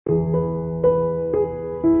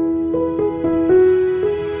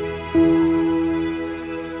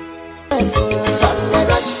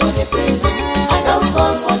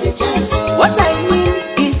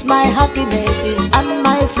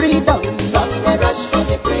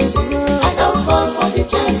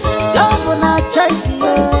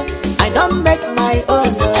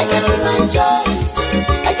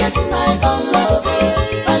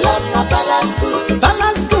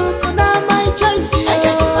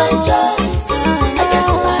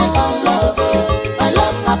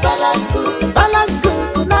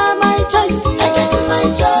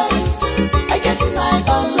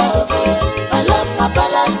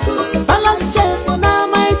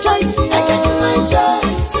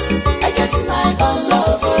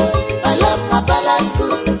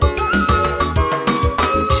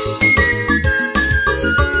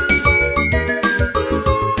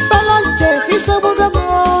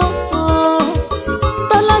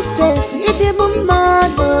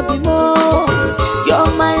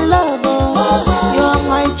You're my lover, you're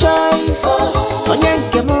my choice.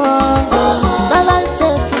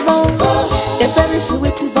 A very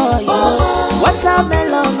sweet boy,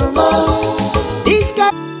 watermelon, this guy.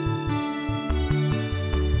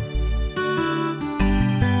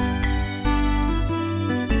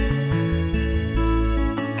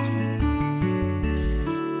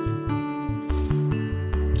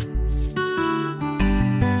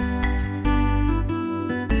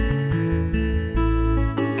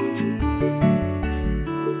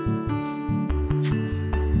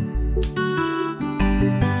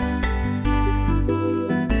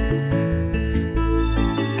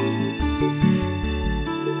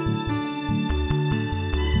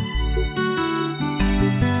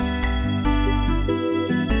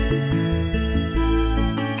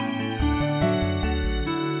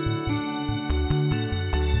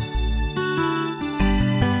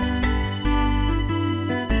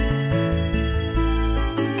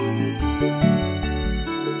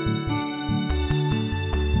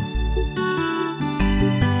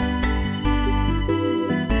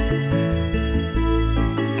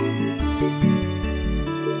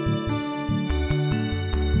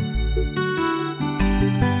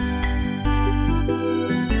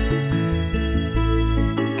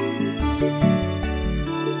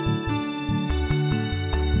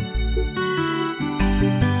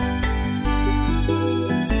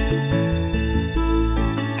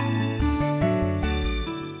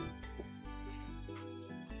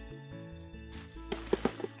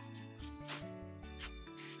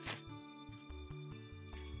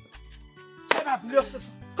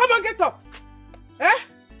 Come on, get up. Eh?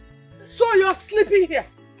 So you're sleeping here.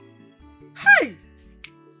 Hey!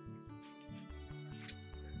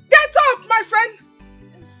 Get up, my friend.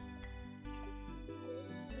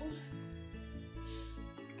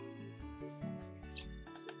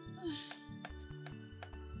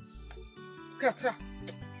 Get up.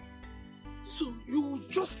 So you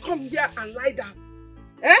just come here and lie down.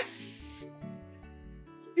 Eh?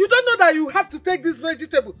 You don't know that you have to take this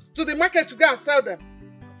vegetable to the market to go and sell them.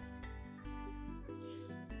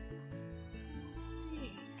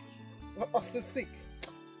 Or sick.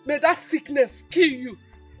 May that sickness kill you.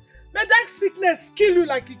 May that sickness kill you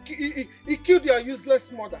like it killed your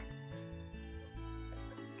useless mother.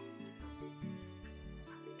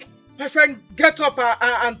 My friend, get up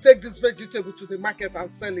and take this vegetable to the market and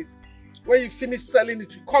sell it. When you finish selling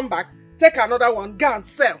it, you come back, take another one, go and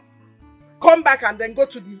sell. Come back and then go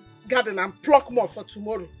to the garden and pluck more for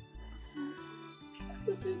tomorrow.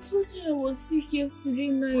 But I told you I was sick yesterday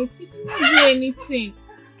night. You didn't do anything.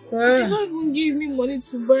 You did not even give me money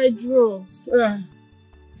to buy drugs. I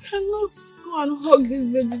cannot go and hug this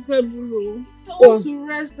vegetable. I want to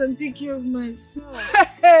rest and take care of myself.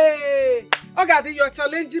 Hey! Okay, you're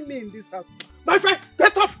challenging me in this house. My friend,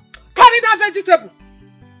 get up! Carry that vegetable!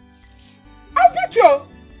 I'll beat you! I'm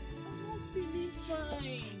not feeling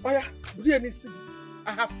fine. Oh yeah, really,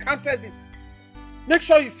 I have counted it. Make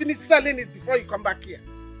sure you finish selling it before you come back here.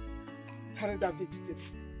 Carry that vegetable.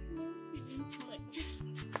 I'm not feeling fine.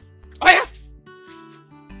 Oh yeah!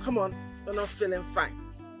 Come on, you're not feeling fine.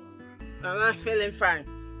 I'm not feeling fine.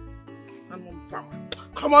 I'm on power.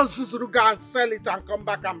 Come on, Zuzuru, go and sell it and come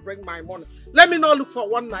back and bring my money. Let me not look for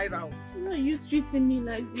 1 naira. Why are you treating me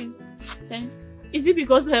like this? Eh? Is it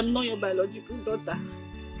because I am not your biological daughter?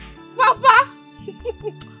 Papa!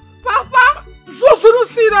 Papa! Zuzuru,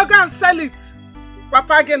 see you go and sell it.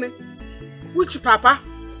 Papa again. Which Papa?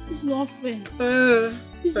 This is not fair.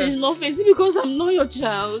 This is not fair. Is it because I'm not your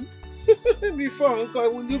child? Before, Uncle,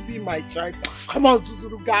 will you be my child? Come on,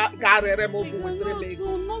 Zuzuru, I'm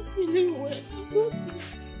not feeling well.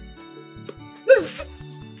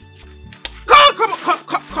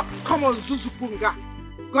 Come on, Zuzupunga.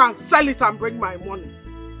 Go and sell it and bring my money.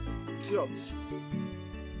 Idiots.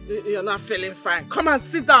 You're not feeling fine. Come and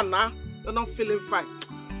sit down now. You're not feeling fine.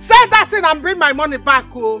 Sell that thing and bring my money back,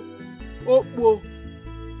 oh.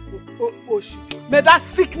 May that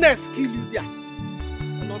sickness kill you there.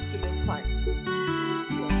 You're not feeling fine.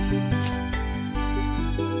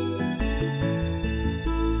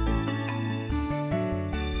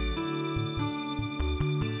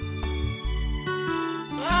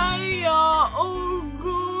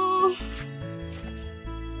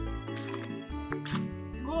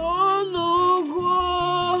 Go no go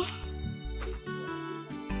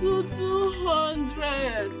to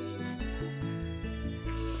 200.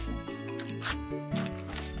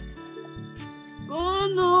 Go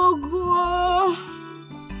no go.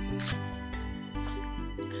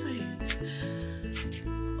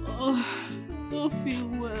 Oh, I don't feel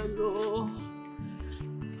well. Oh.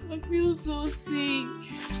 I feel so sick.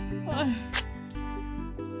 Why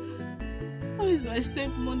is my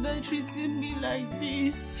stepmother treating me like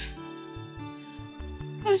this?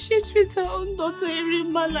 Can she treat her own daughter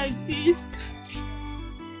Irima like this?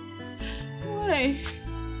 Why?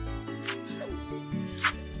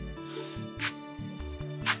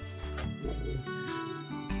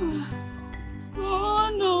 Oh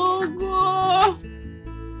no, go!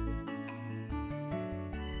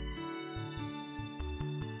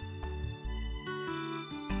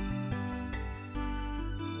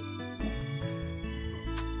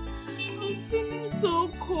 I'm feeling so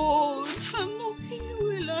cold. I'm not feeling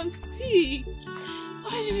well. I'm sick.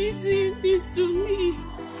 Why is she doing this to me?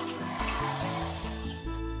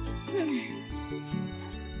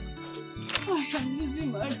 I'm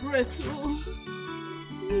losing my breath. Oh.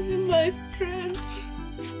 I'm losing my strength.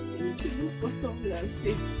 I need to look for somewhere and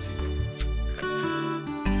sit.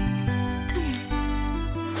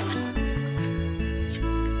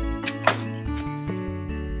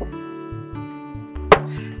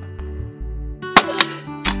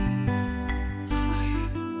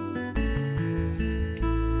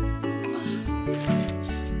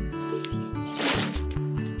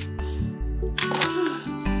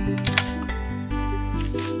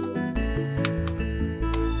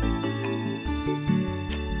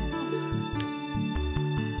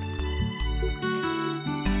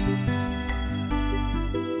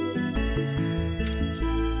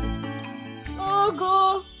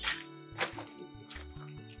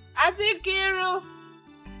 Kiru,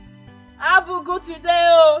 Abugo today,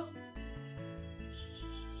 oh.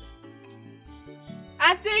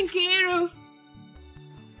 Auntie Kiru.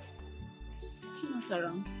 She's not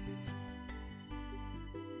around.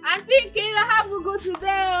 Auntie Kiru, Abugo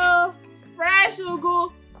today, oh. Fresh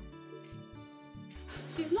Ugo.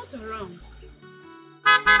 She's not around.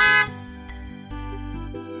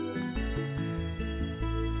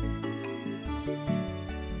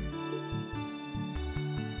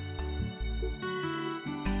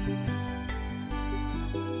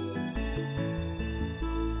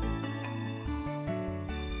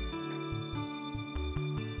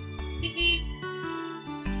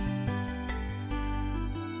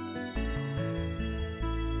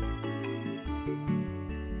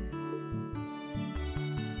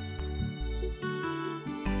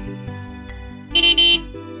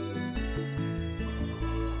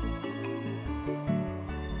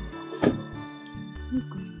 What's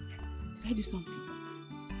going on? Did I do something?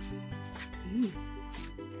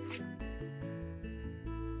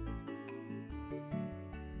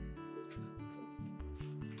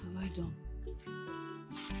 What have I done?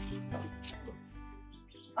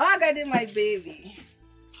 Oh, God, my baby.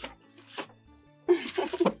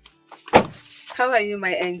 How are you,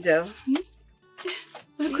 my angel?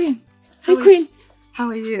 My queen. My queen. How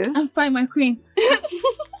are you? I'm fine, my queen.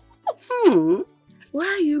 Why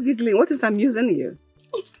are you giggling? What is amusing you?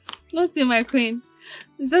 Nothing, my queen.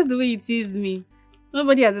 It's just the way you tease me.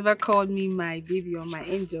 Nobody has ever called me my baby or my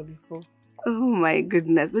angel before. Oh my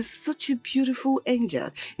goodness, but such a beautiful angel.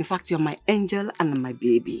 In fact, you're my angel and my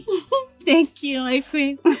baby. Thank you, my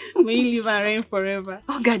queen. May you live and reign forever.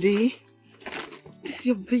 Oh, Gaddy, this is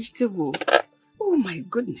your vegetable. Oh my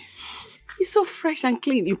goodness. It's so fresh and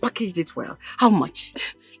clean. You packaged it well. How much?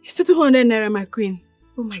 It's 200 naira, my queen.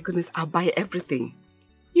 Oh my goodness, I'll buy everything.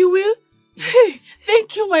 You will? Yes.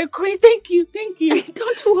 Thank you, my queen. Thank you. Thank you.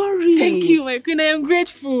 Don't worry. Thank you, my queen. I am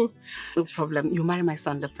grateful. No problem. You marry my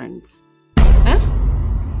son, the prince. Huh?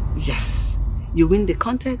 Yes. You win the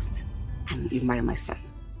contest and you marry my son.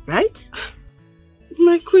 Right?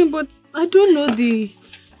 My queen, but I don't know the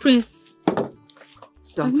prince.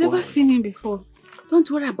 I've never seen him before. Don't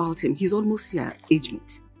worry about him. He's almost your age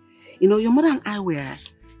mate. You know, your mother and I were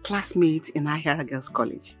classmates in Ahara Girls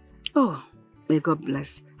College. Oh, may God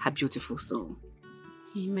bless her beautiful soul.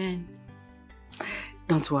 Amen.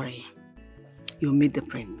 Don't worry. You'll meet the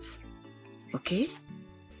prince. Okay?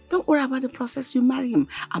 Don't worry about the process. You marry him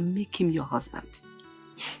and make him your husband.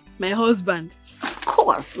 My husband? Of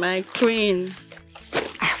course. My queen.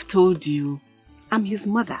 I have told you, I'm his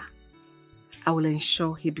mother. I will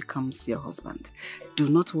ensure he becomes your husband. Do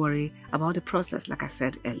not worry about the process, like I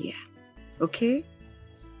said earlier. Okay?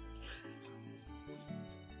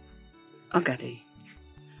 Ogadi.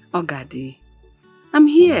 Ogadi. I'm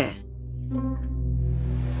here.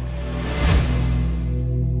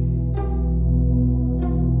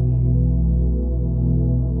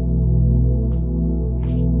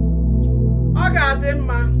 Ogadi,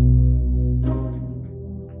 ma.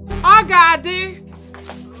 Ogadi.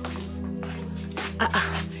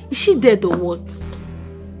 Is she dead or what?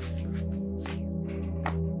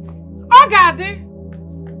 Ogadi.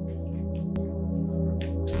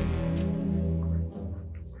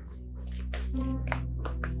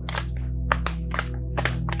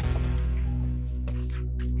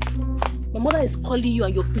 mother is calling you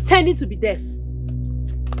and you're pretending to be deaf. I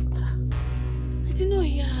didn't know,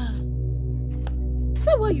 yeah. Is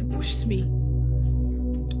that why you pushed me?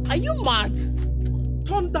 Are you mad?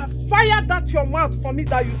 Thunder, fire that your mouth for me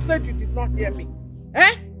that you said you did not hear me.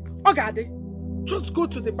 Eh? Ogade, just go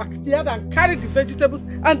to the backyard and carry the vegetables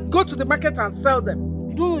and go to the market and sell them.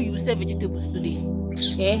 You don't know you will sell vegetables today.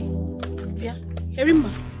 Eh? Yeah.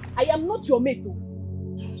 Erima, I am not your mate.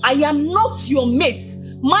 I am not your mate.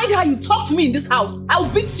 Mind how you talk to me in this house. I'll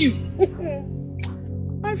beat you.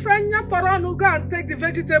 My friend Nyaparano, go and take the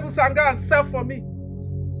vegetables and go and sell for me.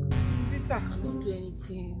 I cannot do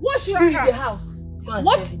anything. What should you do in the house?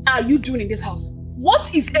 What are you doing in this house?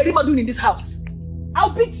 What is Erima doing in this house?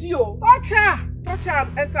 I'll beat you. Touch her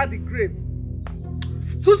and enter the grave.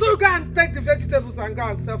 Susu, go and take the vegetables and go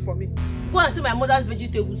and sell for me. Go and sell my mother's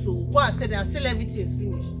vegetables, so go and sell them and sell everything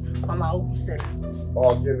finish. Mama, I will sell.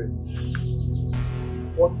 Oh, get it.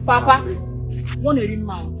 What? Papa, warn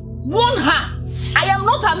Erima. Warn her. I am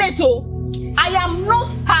not her mate, oh. I am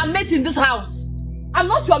not her mate in this house. I'm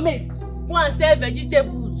not your mate. Go and sell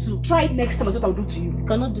vegetables. Try it next time. That's what I'll do to you. You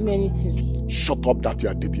cannot do me anything. Shut up that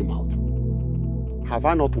your dirty mouth. Have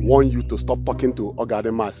I not warned you to stop talking to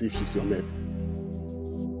Ogadema as if she's your mate?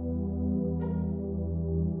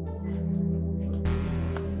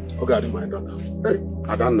 Ogadema, my daughter. Hey,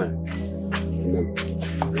 Adana.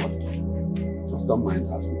 Just don't mind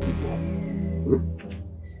asking people.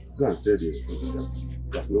 Go and say this.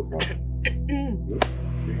 There's no problem.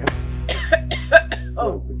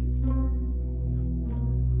 Oh.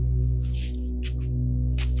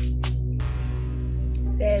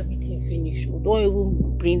 Everything finished. Don't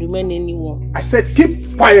even remain anyone. I said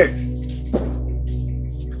keep quiet.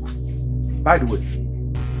 By the way,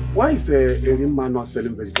 why is a man not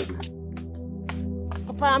selling vegetables?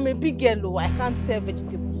 Papa, I'm a big girl. I can't sell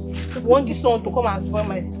vegetables. I want this one to come and spoil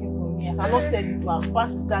my skin for me. I cannot sell it to her.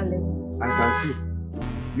 Pass that level. I can see.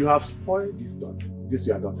 You have spoiled this daughter. This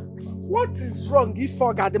your daughter. What is wrong if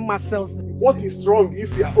Ogadema sells them? What is wrong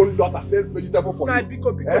if your own daughter sells vegetable for you?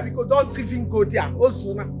 Biko, don't even go there.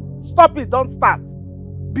 Also, stop it, don't start.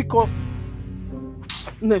 Biko.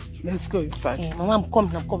 No, let's go inside. Hey, Mama, I'm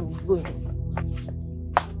coming, we'll go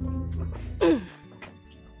in.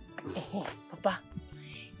 Papa,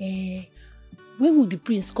 when will the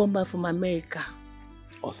prince come back from America?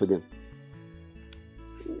 Us again.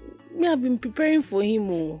 Me, I've been preparing for him.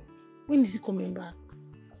 Oh. When is he coming back?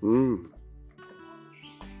 You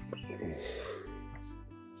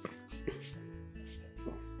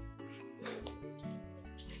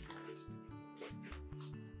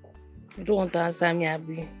don't want to answer me,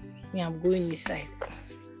 Abi. Me, I'm going inside.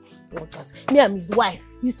 Me, I'm his wife,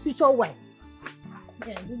 his future wife.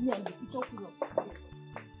 Yeah, me, I'm the future queen.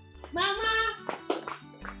 Mama!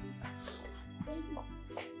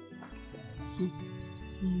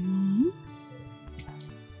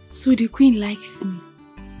 So the queen likes me.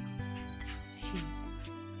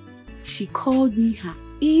 She called me her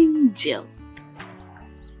angel,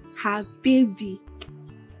 her baby,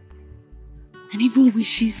 and even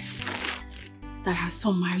wishes that her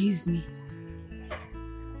son marries me.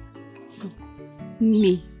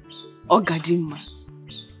 Me, Ogadima.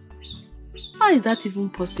 How is that even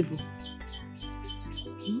possible?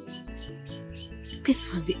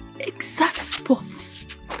 This was the exact spot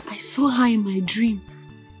I saw her in my dream.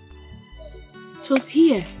 It was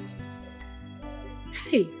here.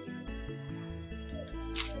 Hey.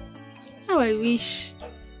 How I wish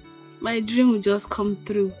my dream would just come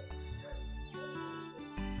through.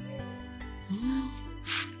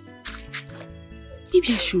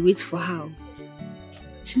 Maybe I should wait for her.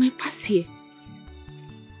 She might pass here.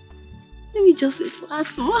 Let me just wait for her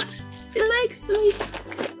small. She likes me.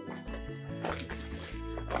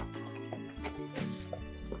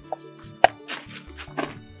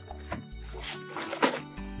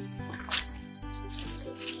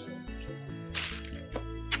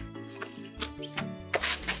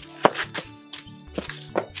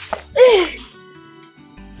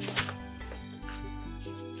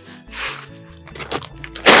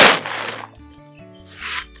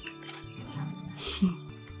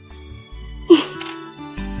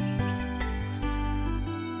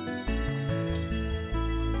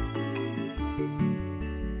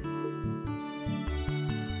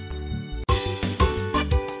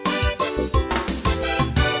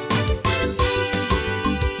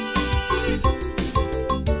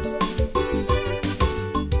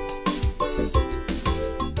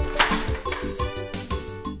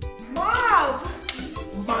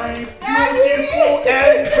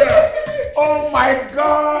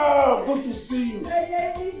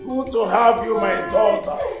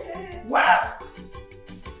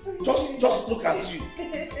 Just look at you.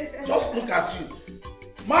 Just look at you.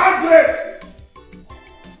 Margaret!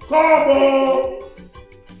 Come on!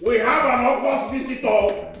 We have an August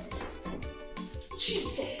visitor.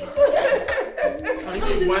 Jesus Christ! Can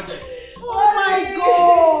you imagine? Oh my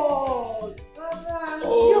God!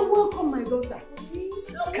 Oh. You're welcome, my daughter.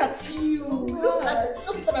 Look at you. Look at it.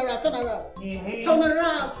 Just turn around, turn around. Turn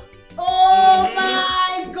around. Oh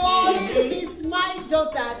my God, this is my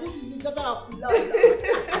daughter. This is the daughter of love.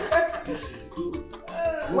 This is good.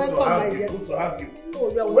 Welcome, my dear. Good to have you. Oh,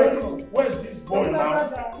 you're welcome. Where's this boy now?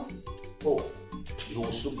 Oh, he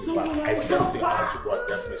will soon be back. I sent him out to go and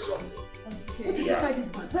get me something. What is inside this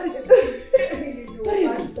bag? Very good. Very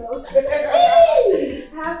good. Hey!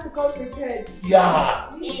 I have to come prepared.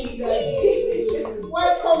 Yeah. Welcome,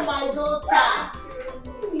 my daughter.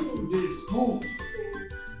 Today is good.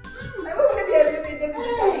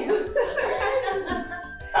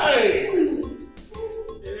 Hey!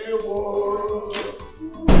 Hey, whoa.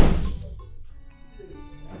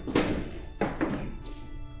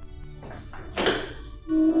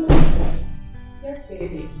 Yes,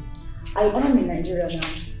 baby. I am in Nigeria now.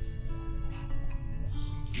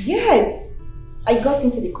 Yes! I got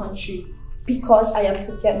into the country because I am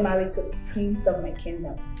to get married to the prince of my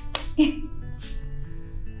kingdom.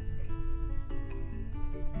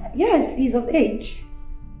 Yes, he's of age.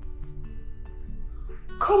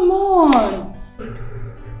 Come on!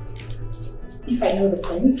 If I know the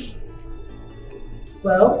prince?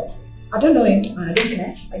 Well, I don't know him and I don't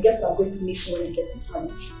care. I guess I'm going to meet him when I get to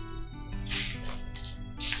Paris.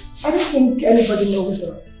 I don't think anybody knows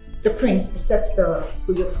the prince except the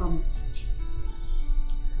royal family.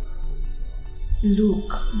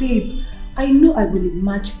 Look, babe, I know I will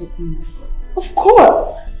match the queen. Of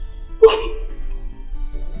course!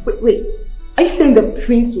 Wait. Are you saying the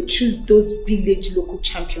prince will choose those village local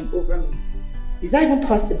champion over me? Is that even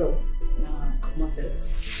possible? No, come on, it.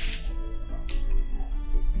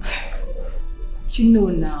 You know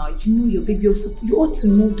now, you know your baby also, you ought to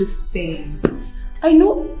know these things. I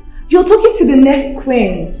know, you're talking to the next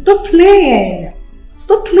queen. Stop playing.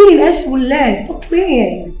 Stop playing, else you will learn. Stop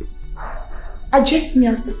playing. Address me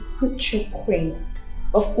as the future queen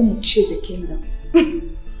of UGEZU kingdom.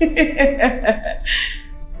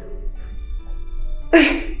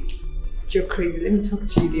 You're crazy. Let me talk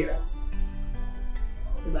to you later.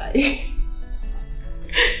 Bye.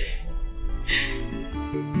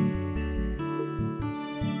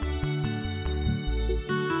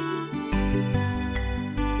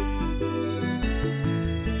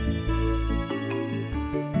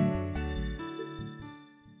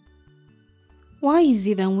 Why is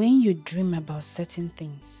it that when you dream about certain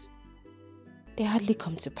things, they hardly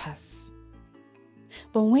come to pass?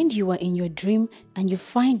 But when you are in your dream and you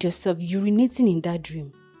find yourself urinating in that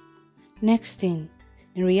dream, next thing,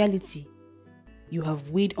 in reality, you have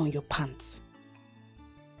weed on your pants.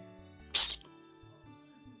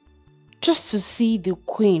 Just to see the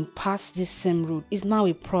queen pass this same road is now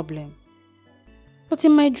a problem. But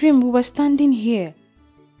in my dream, we were standing here,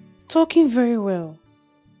 talking very well.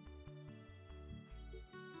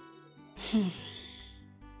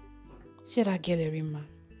 See that girl Erima?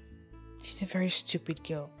 She's a very stupid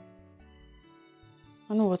girl.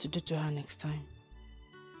 I know what to do to her next time.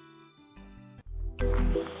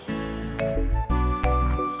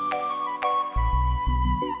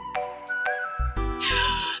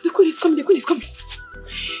 The queen is coming, the queen is coming.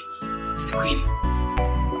 It's the queen.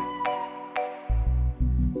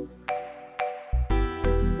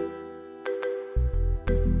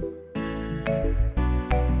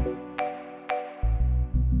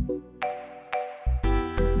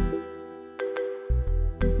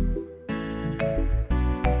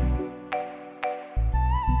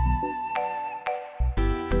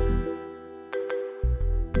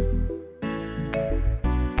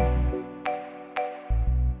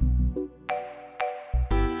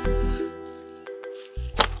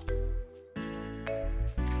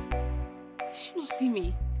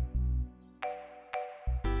 Me.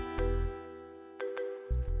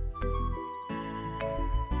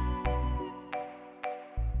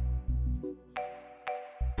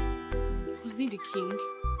 Was he the king?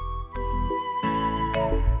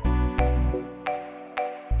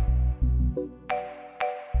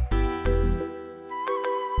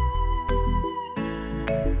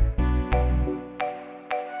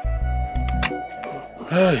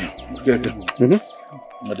 Hey, get it.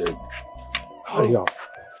 Hurry up.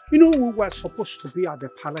 You know, we were supposed to be at the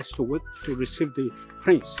palace to wait to receive the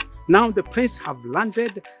prince. Now the prince have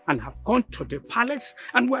landed and have gone to the palace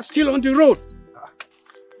and we're still on the road.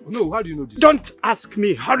 No, how do you know this? Don't ask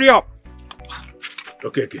me. Hurry up.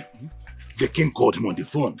 Okay. the king called him on the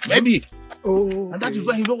phone. Maybe. Oh. And that is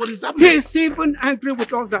why he knows what is happening. He's even angry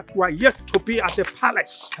with us that we are yet to be at the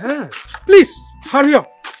palace. Please, hurry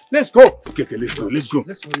up. Let's go. Okay, let's go. Let's go.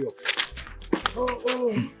 Let's hurry up.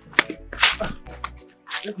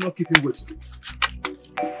 Let's not keep him waiting.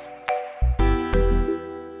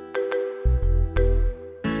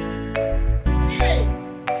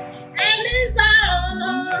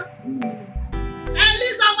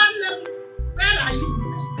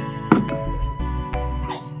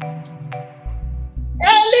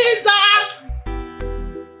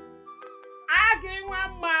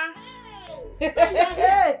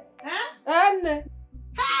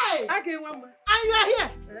 And you are here.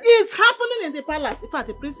 It's happening in the palace. In fact,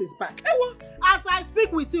 the prince is back. As I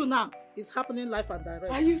speak with you now, it's happening live and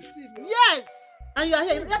direct. Are you serious? Yes. And you are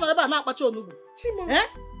here. Chimo. Eh?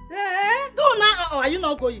 Do now. Are you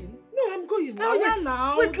not going? No, I'm going now. Oh, yeah,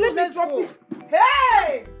 now. Wait, let me drop it.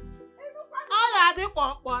 Hey! Oh,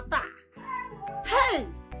 yeah, hey!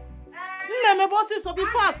 Let me boss it so be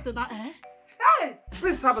fast now. Hey!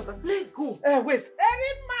 Prince Abata, let's go. Wait.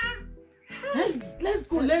 Erima! Hey, let's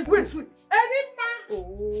go, let's go. Wait. Erima!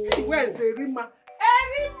 Oh. Hey, where's Erima?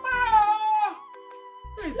 Erima!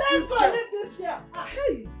 Let's go, leave this here.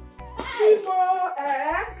 Hey! Chimo,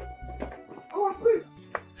 our prince.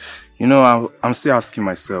 You know, I'm still asking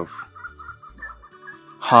myself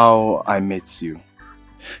how I met you.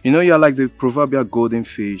 You know, you're like the proverbial golden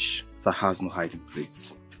fish that has no hiding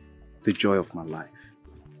place. The joy of my life.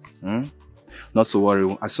 Not to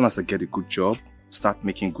worry, as soon as I get a good job, start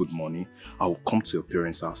making good money, I will come to your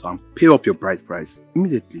parents' house and pay up your bride price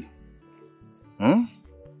immediately.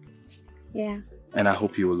 Yeah. And I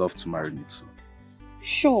hope you will love to marry me too.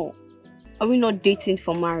 Sure. Are we not dating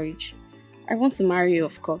for marriage? I want to marry you,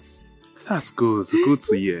 of course. That's good. Good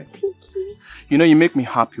to hear. Thank you. You know, you make me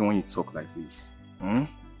happy when you talk like this.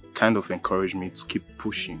 Kind of encourage me to keep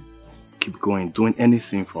pushing, keep going, doing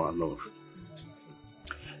anything for our love.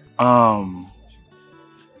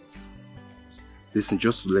 Listen,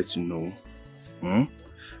 just to let you know,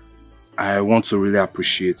 I want to really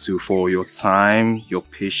appreciate you for your time, your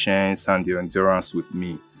patience, and your endurance with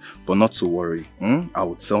me. But not to worry, I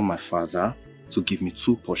will tell my father to give me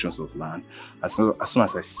 2 portions of land. As soon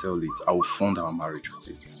as I sell it, I will fund our marriage with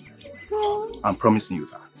it. I'm promising you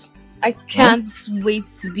that. I can't wait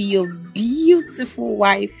to be your beautiful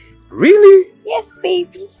wife. Really? Yes,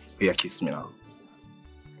 baby. Yeah, kiss me now.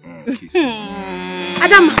 Kiss me.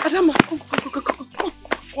 Adama,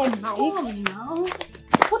 come now.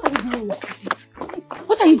 What are you doing?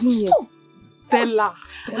 What are you doing here? Bella.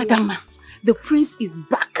 Adama, the prince is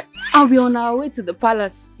back. And we're on our way to the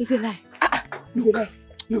palace. It's a lie. It's a lie.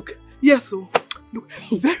 Look, yes, so look,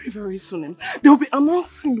 very, very soon, they will be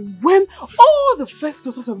announcing when all the first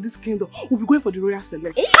daughters of this kingdom will be going for the royal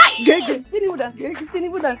selection. Guys,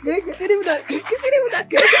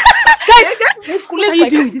 what are you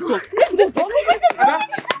doing with this one? Let's go.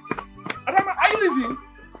 Adama, are you leaving?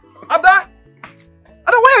 Ada,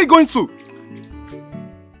 where are you going to?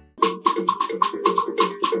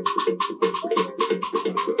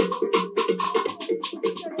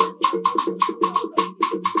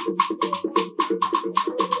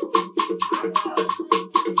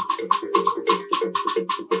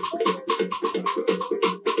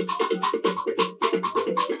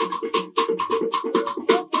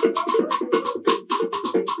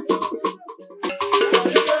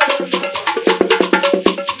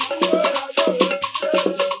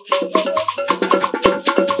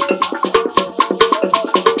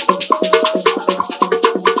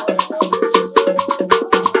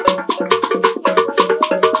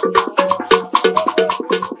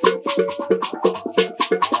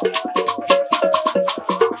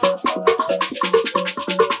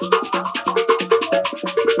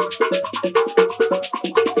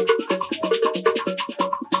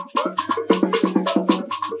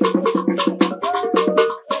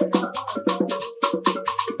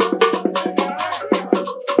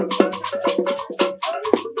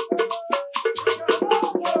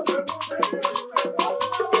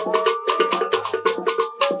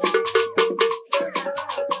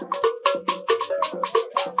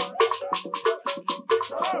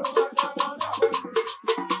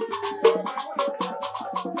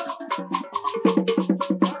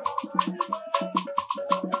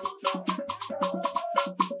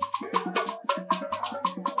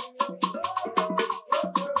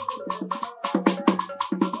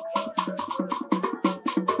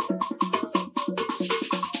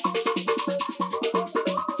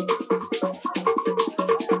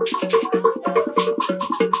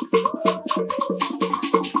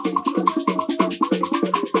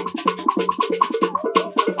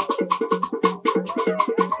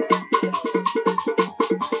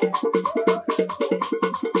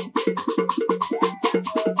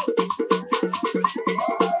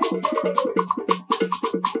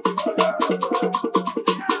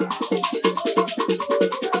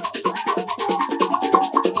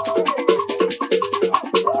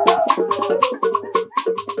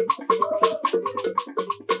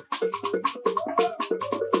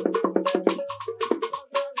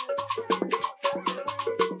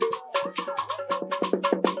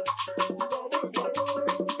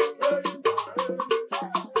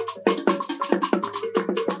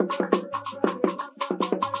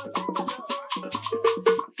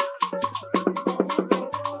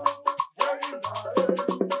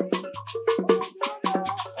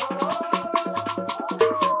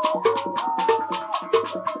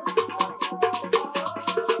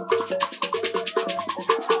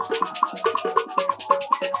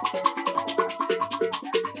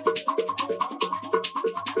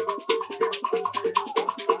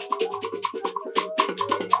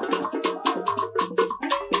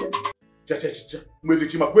 Today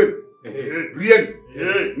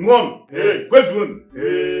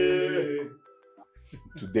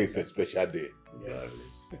is a special day.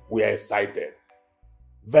 We are excited.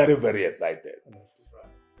 Very, very excited.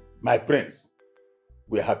 My prince,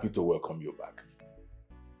 we are happy to welcome you back.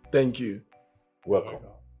 Thank you. Welcome.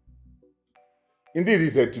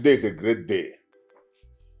 Indeed, today is a great day.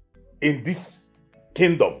 In this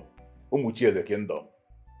kingdom, UGEZU kingdom,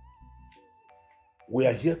 we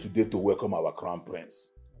are here today to welcome our crown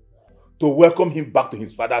prince, to welcome him back to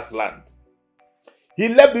his father's land. He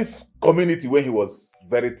left this community when he was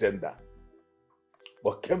very tender,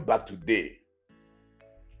 but came back today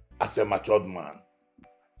as a matured man.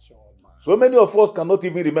 So many of us cannot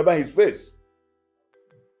even remember his face.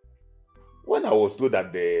 When I was told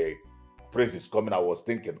that the prince is coming, I was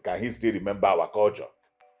thinking, can he still remember our culture?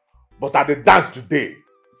 But at the dance today,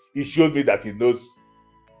 he showed me that he knows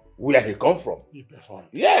where he come from. He performed.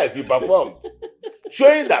 Yes, he performed.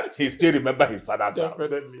 Showing that he still remembers his father's house.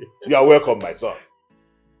 Definitely. You are welcome, my son.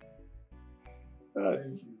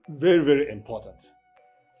 Very, very important.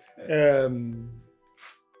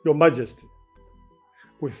 Your Majesty,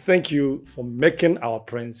 we thank you for making our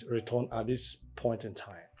prince return at this point in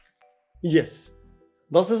time. Yes,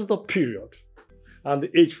 this is the period and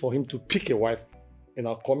the age for him to pick a wife in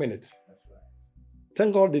our community.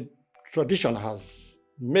 Thank God the tradition has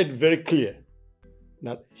made very clear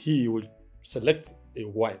that he will select a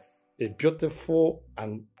wife, a beautiful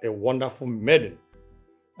and a wonderful maiden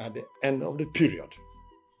at the end of the period.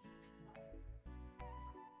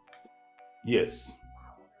 Yes.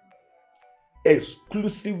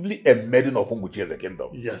 Exclusively a maiden of UGEZU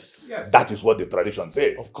kingdom. Yes. That is what the tradition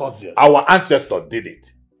says. Of course, yes. Our ancestors did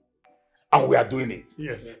it. And we are doing it.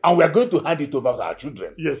 Yes. And we are going to hand it over to our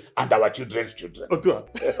children. Yes. And our children's children.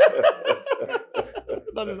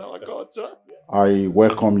 That is our culture. I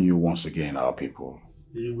welcome you once again, our people.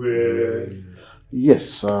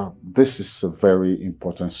 Yes, this is a very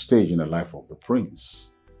important stage in the life of the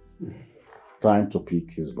prince. Time to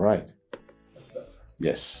pick his bride.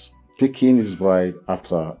 Yes, picking his bride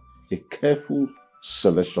after a careful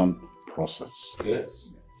selection process. Yes.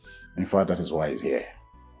 In fact, that is why he's here.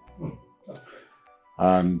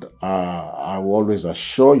 And I will always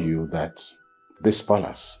assure you that this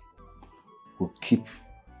palace will keep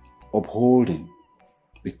upholding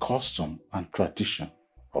the custom and tradition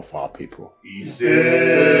of our people.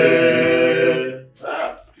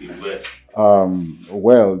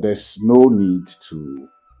 Well, there's no need to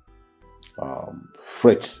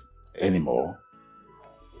fret anymore.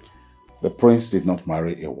 The prince did not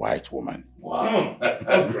marry a white woman. Wow,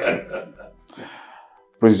 that's great.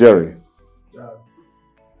 Prince Jerry,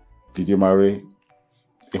 did you marry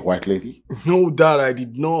a white lady? No, Dad, I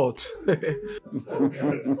did not. That's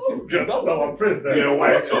our president. You're a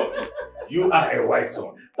white son. You are a white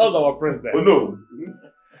son. That's our president. Oh no.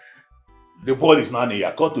 The ball is now in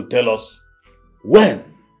your court to tell us when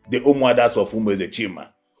the Umuadas of UGEZU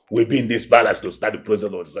will be in this palace to start the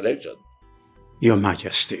process of the selection. Your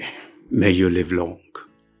Majesty, may you live long.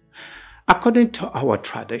 According to our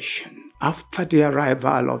tradition, after the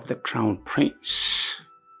arrival of the Crown Prince,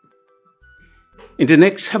 in the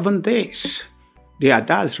next 7 days, the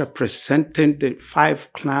Adas representing the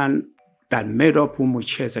 5 clans that made up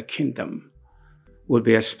UGEZU Kingdom will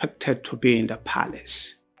be expected to be in the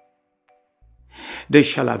palace. They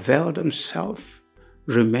shall avail themselves,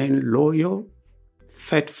 remain loyal,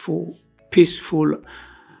 faithful, peaceful,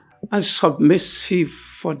 and submissive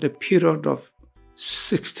for the period of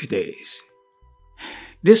 60 days.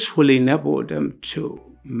 This will enable them to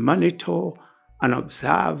monitor and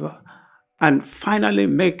observe and finally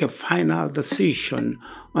make a final decision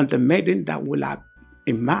on the maiden that will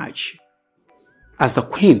emerge as the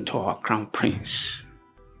queen to our crown prince.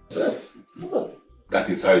 That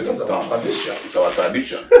is how it is done. It's our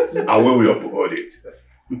tradition. And we will uphold it.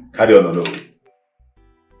 Carry on, no.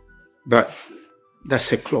 But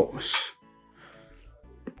that's a clause.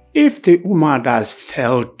 If the Umadas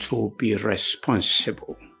fail to be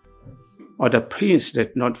responsible, or the prince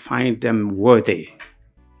did not find them worthy,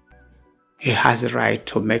 he has the right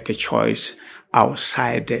to make a choice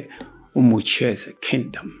outside the UGEZU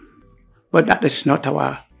kingdom. But that is not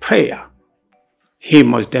our prayer. He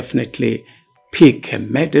must definitely pick a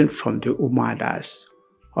maiden from the Umadas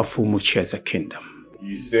of UGEZU kingdom.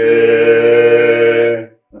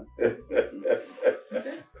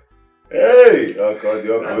 Hey,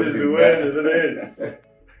 that is the way it is.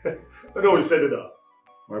 I know we said it up.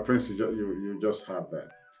 My prince, you just have that.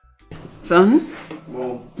 Son,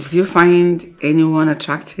 did you find anyone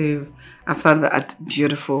attractive after that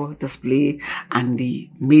beautiful display and the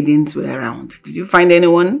maidens were around? Did you find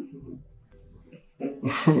anyone?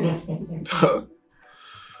 To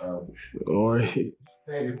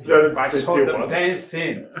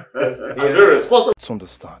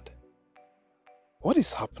understand. What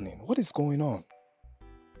is happening? What is going on?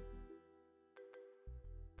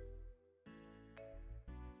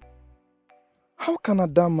 How can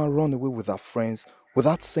Adama run away with her friends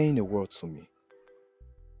without saying a word to me?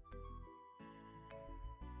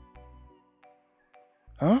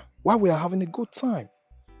 Huh? While we are having a good time?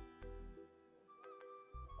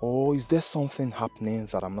 Or is there something happening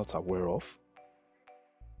that I'm not aware of?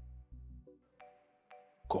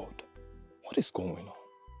 God, what is going on?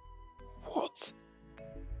 What?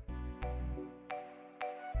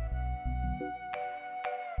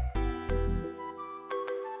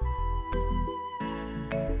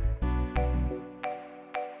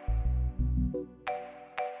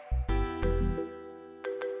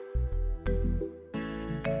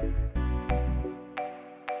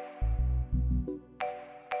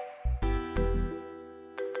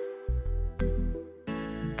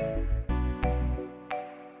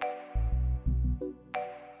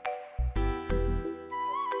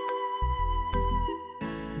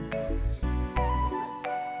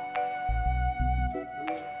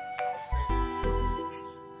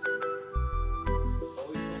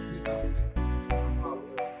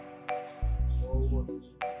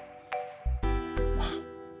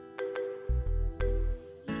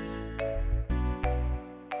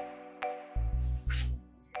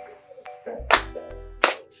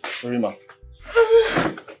 Rima,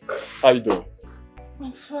 how you doing?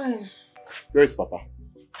 I'm fine. Where is Papa?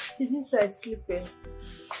 He's inside sleeping.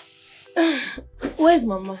 Where's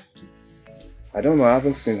Mama? I don't know, I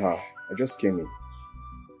haven't seen her. I just came in.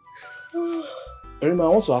 Rima, I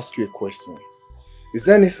want to ask you a question. Is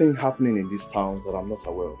there anything happening in this town that I'm not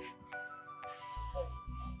aware of?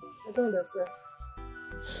 I don't understand.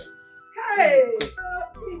 Hey!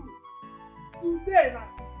 Today,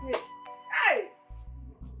 hey!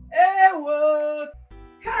 Hey, what?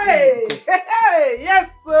 Hey! Hey!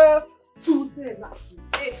 Yes, sir! Today,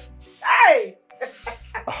 hey!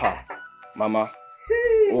 Aha. Mama,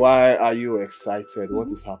 why are you excited?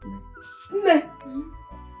 What is happening?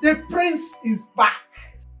 The prince is back.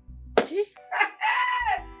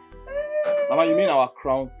 Mama, you mean our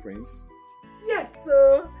crown prince? Yes,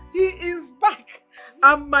 sir. He is back.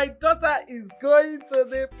 And my daughter is going to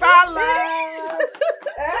the palace.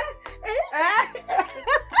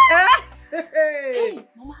 Hey,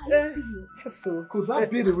 Mama, are you serious? So, could that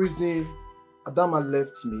be the reason Adama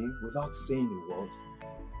left me without saying a word?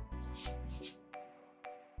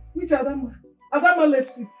 Which Adama? Adama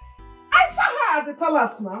left you. I saw her at the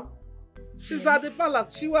palace now. She's at the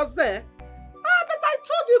palace. She was there. Ah, but I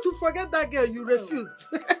told you to forget that girl. You refused.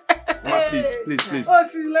 Mama, please. Oh,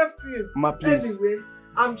 she left you. Mama, please. Anyway,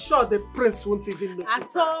 I'm sure the prince won't even notice.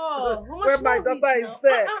 At all. When my daughter is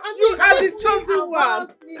there. You are the chosen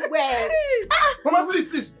one. Mama,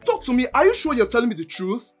 please, talk to me. Are you sure you're telling me the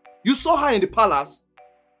truth? You saw her in the palace?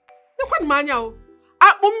 I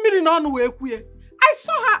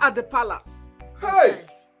saw her at the palace. Hey.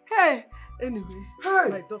 Anyway,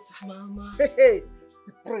 my daughter. Mama. Hey.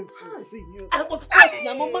 The prince will see you. Of course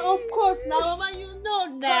now, Mama. Of course now, Mama. You know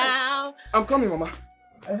now. I'm coming, Mama.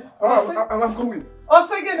 I'm coming. Oh,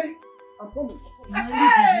 say again. I'm coming.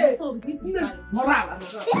 Hey!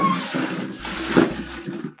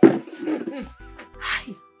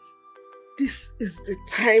 This is the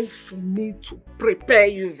time for me to prepare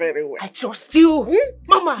you very well. I trust you.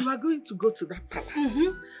 Mama, you are going to go to that palace.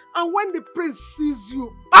 And when the prince sees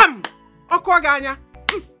you, bam! Okwaganya.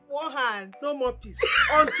 One hand, no more peace.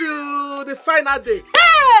 Until the final day.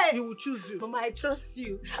 Hey! He will choose you. Mama, I trust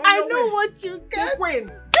you. I know what you get. The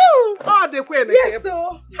queen. Oh, the queen. Yes,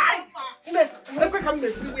 so. Hi. Let me come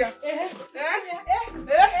and see where.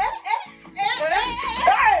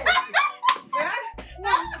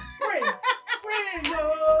 Queen.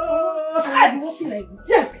 I'll be walking like this.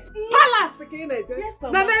 Yes. Palace again. Yes,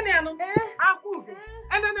 Mama.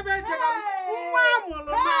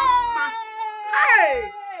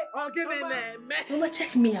 Hey. Mama,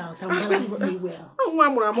 check me out. I'm really well. I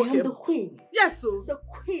am the queen. Yes, so. The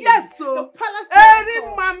queen. Yes, so. The palace. Every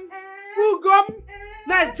man who go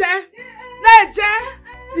Niger,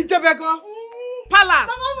 Ijabego,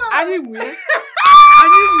 palace. Anywhere.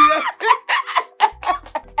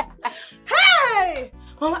 Hey!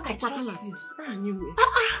 Mama, I trust you. Anyway.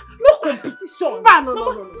 No competition.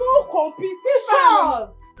 No competition.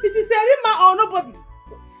 It is a rima or nobody.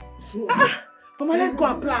 Mama, let's go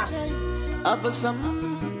and plan.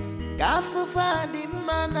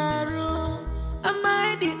 Am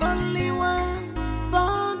I the only one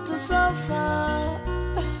born to suffer?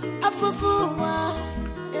 Afufuwa.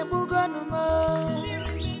 mama.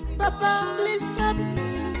 Papa, please help me.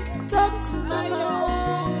 Talk to mama.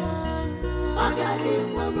 Magadi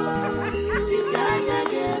mama. Vijaya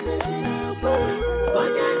gebe sinapa.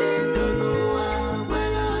 Banyane nonoa.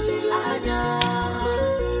 Wela lilanya.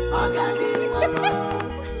 Magadi mama.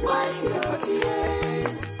 Wipe your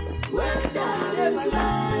tears. When there is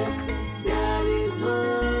life, there is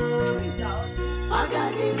hope.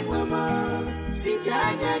 Magadi mama.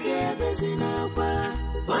 Vijaya gebe sinapa.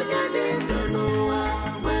 Banyane nonoa.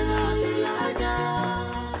 Wela lilanya.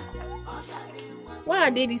 Why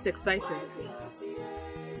are they this excited?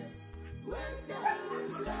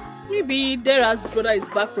 Maybe Dera's brother is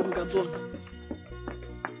back from Gabon.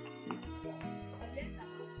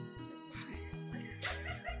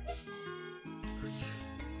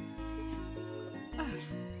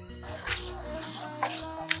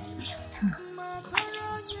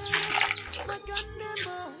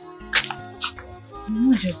 I'm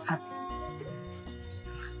not just happy.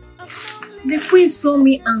 The queen saw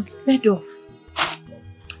me and sped off.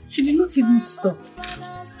 She did not even stop.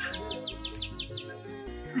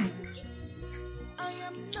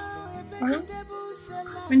 Well,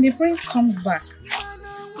 when the prince comes back,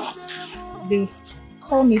 they'll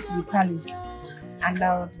call me to the palace and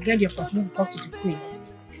I'll get the opportunity to talk to the queen.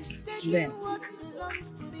 Then.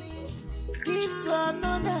 Give to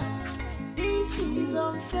another. This is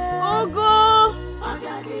unfair. Ogo!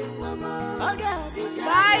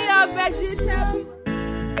 Buy your vegetable.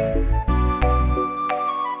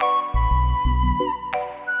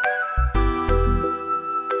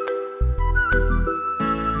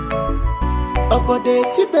 Obode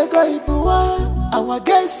Tibego Ibuwa, our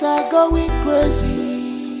guests are going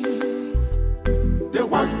crazy. They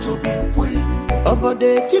want to be queen.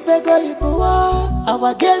 Obode Tibego Ibuwa,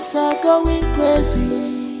 our guests are going crazy.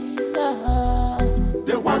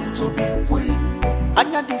 They want to be queen.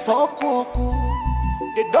 Anya di Fokuoku.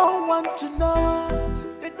 They don't want to know.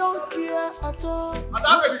 They don't care at all.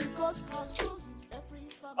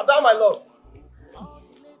 Ada, my love.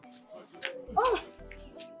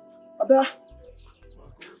 Ada.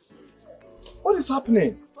 What is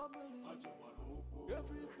happening?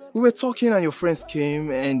 We were talking and your friends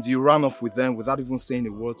came and you ran off with them without even saying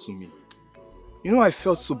a word to me. You know, I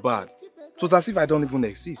felt so bad. It was as if I don't even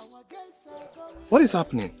exist. What is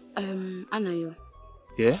happening? Anayo.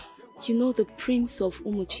 Yeah? You know the prince of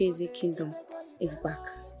UGEZU kingdom is back.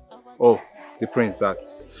 Oh, the prince, that.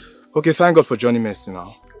 Okay, thank God for joining me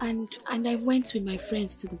now. And I went with my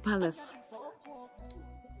friends to the palace.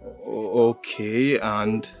 Okay,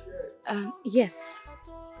 and... yes.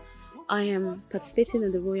 I am participating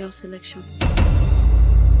in the royal selection.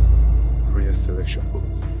 Royal selection?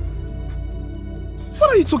 What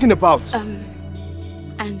are you talking about?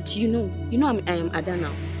 And you know I am Ada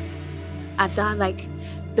now. Ada, like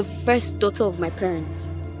the first daughter of my parents.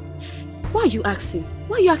 Why are you asking?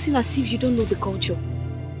 Why are you acting as if you don't know the culture?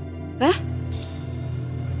 Eh?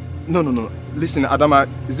 No. Listen, Adama,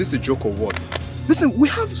 is this a joke or what? Listen, we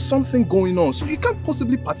have something going on, so you can't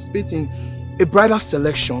possibly participate in a bridal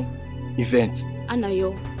selection event.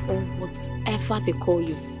 Anayo, or whatever they call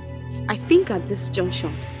you. I think at this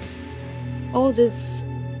junction, all this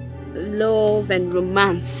love and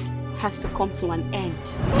romance has to come to an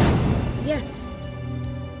end. Yes.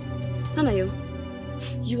 Anayo,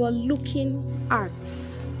 you are looking at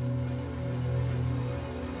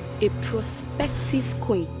a prospective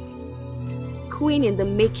queen. Queen in the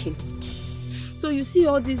making. So you see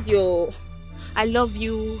all this, I love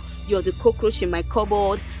you, you're the cockroach in my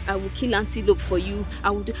cupboard, I will kill antelope for you,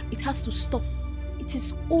 it has to stop. It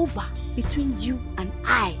is over between you and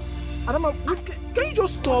I. Adama, can you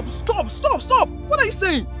just stop? Stop! What are you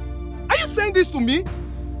saying? Are you saying this to me?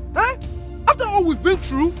 Eh? After all we've been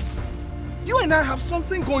through, you and I have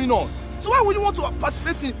something going on. So why would you want to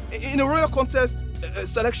participate in a royal contest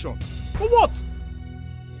selection? For what?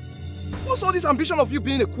 What's all this ambition of you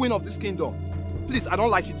being a queen of this kingdom? Please, I don't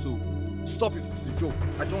like it too. Stop if it's a joke.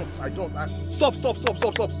 I don't. Stop,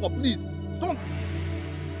 please. Don't.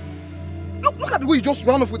 Look at the way you just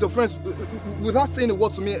ran off with your friends without saying a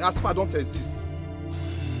word to me as if I don't exist.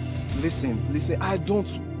 Listen, I don't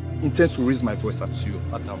intend to raise my voice at you,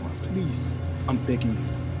 Adama. Please, I'm begging you.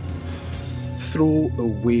 Throw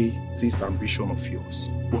away this ambition of yours,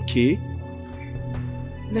 okay?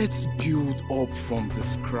 Let's build up from the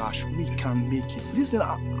scratch. We can make it. Listen,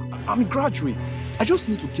 I'm a graduate. I just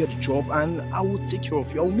need to get a job and I will take care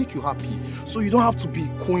of you. I will make you happy. So you don't have to be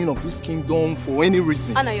queen of this kingdom for any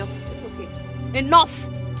reason. Anayo, it's okay. Enough!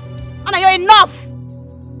 Anayo, enough!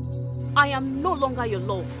 I am no longer your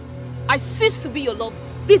love. I cease to be your love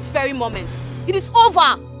this very moment. It is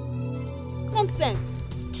over! Nonsense.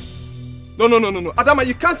 No. Adama,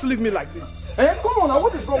 you can't leave me like this. Eh? Come on now,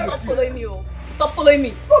 what is wrong with you? Stop following me, oh. Stop following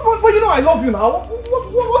me. But you know I love you now.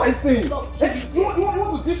 What I say? Eh? You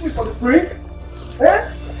want to ditch me for the prince?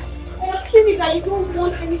 Eh? I am feeling that you don't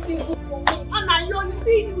want anything good for me. And I know you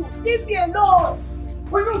see you. Leave me alone.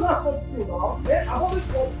 But you know that's not true now. Eh? I've always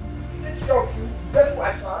wanted to take care of you. That's why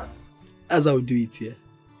I can. That's how we do it here.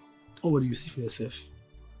 Don't worry, you see for yourself.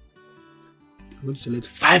 I'm going to select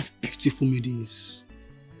 5 beautiful maidens.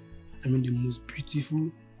 I mean the most beautiful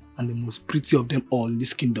and the most pretty of them all in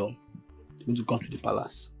this kingdom. They're going to come to the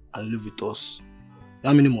palace and live with us.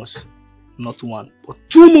 How many months? Not 1, but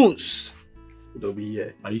 2 months. They'll be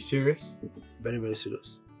here. Are you serious? Very, very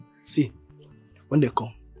serious. See, when they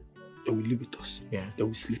come, they will live with us. Yeah. They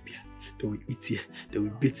will sleep here. They will eat here. They will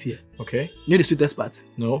bathe here. Okay. You know the sweetest part?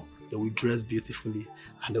 No. They will dress beautifully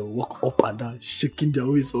and they will walk up and down, shaking their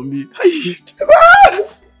waist on me.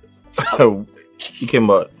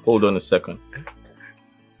 Ikemba, hold on a second.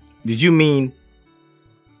 Did you mean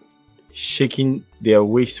shaking their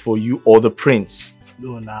waist for you or the prince?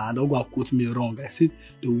 No, nah, don't go and quote me wrong. I said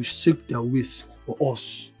they will shake their waist for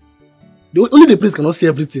us. Only the prince cannot see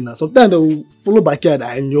everything now. Sometimes they will follow backyard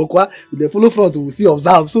and Nyokwa, if they follow front, we will still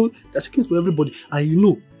observe. So they're shaking for everybody. And you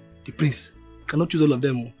know, the prince cannot choose all of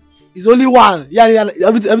them. It's only one. Yeah.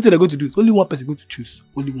 Everything they're going to do, it's only one person going to choose.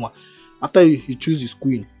 Only one. After he chooses his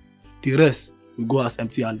queen, the rest will go as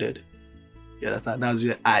empty-handed. You understand? That's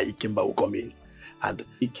where Ikemba will come in. And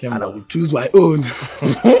I will choose my own.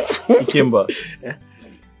 Ikemba, yeah?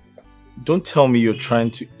 Don't tell me you're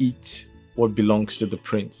trying to eat what belongs to the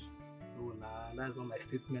prince. No, that's not my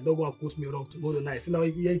statement. Don't go and quote me wrong tomorrow night. See now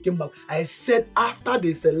he came back. I said after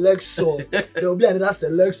the selection, there will be another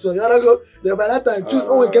selection. You wanna go? Then by that time, choose.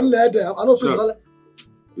 We can let them. I know principal.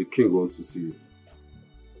 The king wants to see you.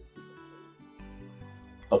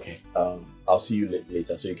 Okay. I'll see you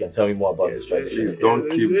later, so you can tell me more about this tradition. Please don't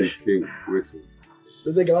keep the king waiting.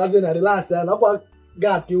 They say, "Can I say the last year? Now,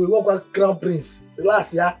 God, we walk with crown prince. The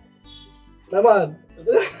last year, my man."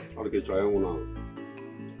 I'll get your own now.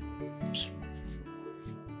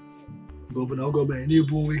 Governor, I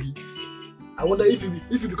wonder if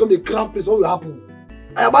you become the crown prince, what will happen?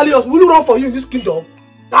 Ayabalios, will you run for you in this kingdom?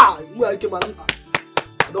 I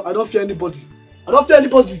don't fear anybody. I don't fear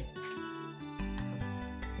anybody.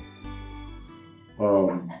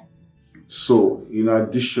 So, in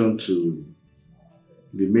addition to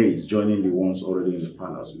the maids joining the ones already in the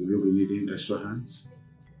palace, will you be needing extra hands?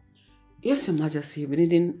 Yes, Your Majesty, we're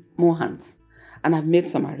needing more hands. And I've made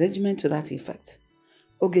some arrangement to that effect.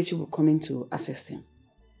 UGEZU will come in to assist him.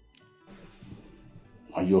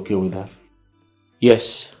 Are you okay with that?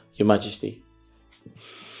 Yes, Your Majesty.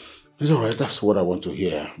 It's alright, that's what I want to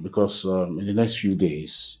hear. Because in the next few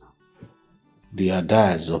days, the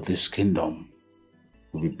Adads of this kingdom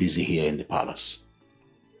will be busy here in the palace.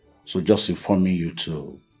 So just informing you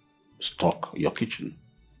to stock your kitchen.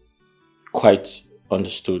 Quite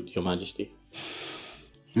understood, Your Majesty.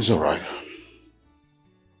 It's alright.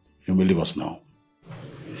 You may leave us now.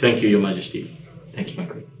 Thank you, Your Majesty. Thank you, my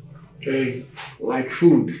queen. Hey, like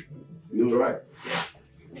food. You alright?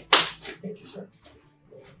 Thank you, sir.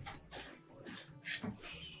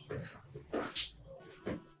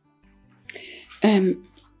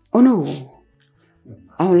 Oh no.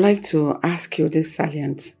 I would like to ask you this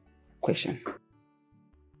salient question.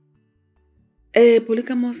 A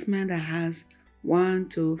polygamous man that has 1,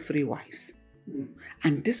 2, 3 wives,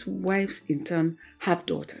 and these wives in turn have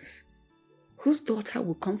daughters, whose daughter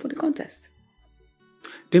will come for the contest?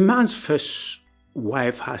 The man's first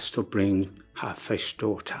wife has to bring her first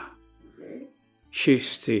daughter.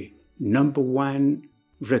 She's the #1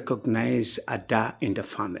 recognized Ada in the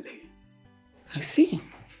family. I see.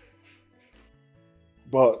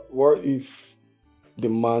 But what if the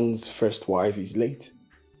man's first wife is late?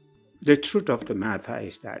 The truth of the matter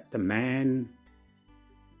is that the man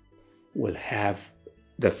will have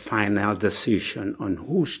the final decision on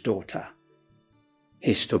whose daughter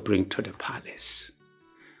is to bring to the palace.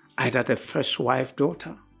 Either the first wife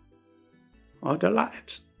daughter or the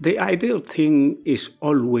last. The ideal thing is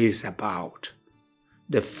always about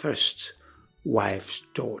the first wife's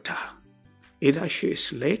daughter. Either she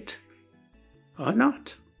is late or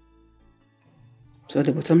not. So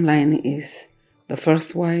the bottom line is the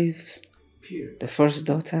first wife's, the first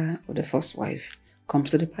daughter or the first wife comes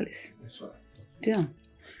to the palace. That's right. Yeah,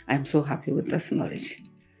 I'm so happy with this knowledge.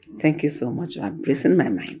 Thank you so much for blessing my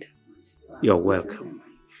mind. You're welcome.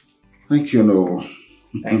 Thank you, no.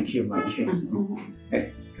 Thank you, my king.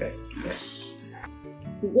 Yes.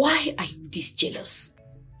 Why are you this jealous?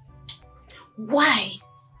 Why?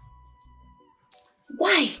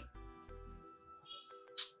 Why?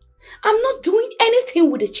 I'm not not doing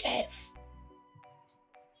anything with the chef.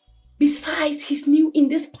 Besides, he's new in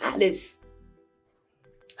this palace.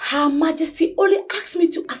 Her Majesty only asked me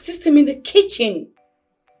to assist him in the kitchen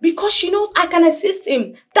because she knows I can assist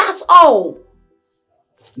him. That's all.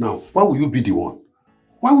 Now, why will you be the one?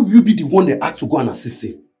 Why will you be the one they asked to go and assist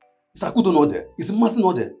him? Is Akudo not there? Is Masi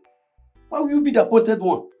not there? Why will you be the appointed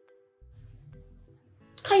one?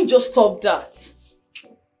 Can you just stop that?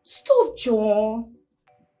 Stop, John.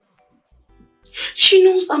 She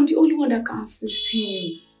knows I'm the only one that can assist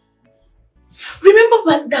him.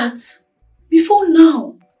 Remember that before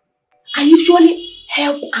now, I usually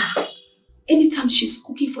help her anytime she's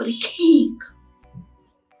cooking for the king.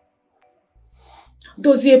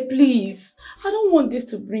 Dozie, please. I don't want this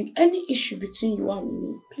to bring any issue between you and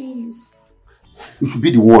me. Please. You should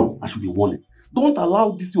be the one. I should be warning. Don't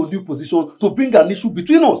allow this your new position to bring an issue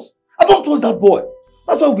between us. I don't trust that boy.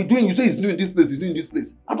 That's what we're doing. You say he's new in this place, he's new in this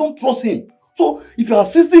place. I don't trust him. So if you're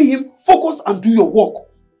assisting him, focus and do your work.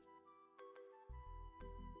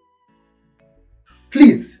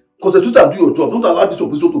 Please, concentrate and do your job. Don't allow this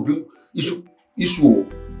opposition to bring issue.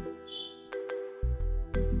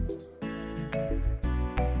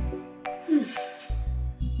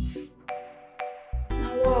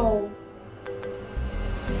 Wow.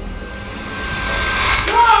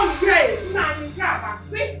 No way!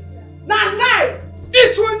 Nana,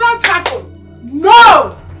 it will not happen.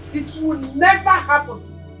 No! It will never happen.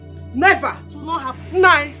 Never. It will not happen.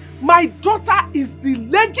 Nine, my daughter is the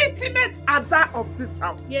legitimate Ada of this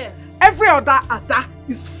house. Yes. Every other Ada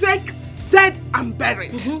is fake, dead and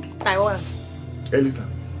buried. I want. Elisa,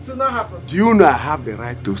 It will not happen. do you know I have the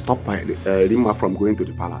right to stop Rima from going to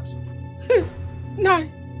the palace?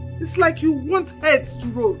 Nine, it's like you want heads to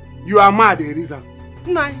roll. You are mad, Elisa.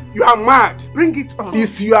 Nine. You are mad. Bring it on.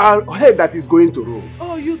 It's your head that is going to roll.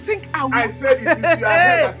 Oh, you think I will? I said it is your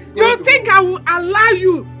head that is going You to think roll. I will allow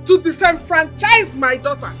you to disenfranchise my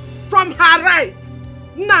daughter from her rights?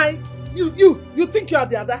 Nine, you think you are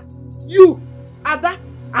the Ada? You, Ada,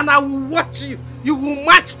 and I will watch you. You will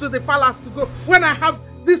march to the palace to go when I have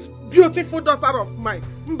this beautiful daughter of mine.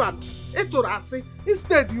 But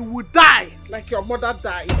instead you will die like your mother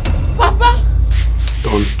died. Papa!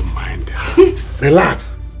 Don't mind her.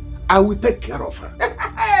 Relax. I will take care of her.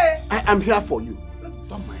 I am here for you.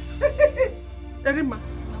 Don't mind her. Erima,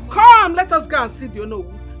 come, let us go and see the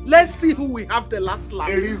Onowu. Let's see who will have the last laugh.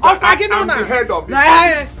 Elisa, I am the head of this.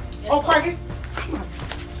 Yes, come on.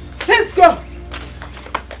 Let's go.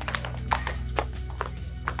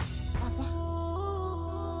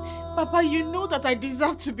 Papa, you know that I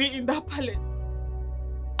deserve to be in that palace.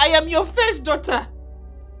 I am your first daughter.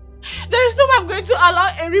 There is no way I'm going to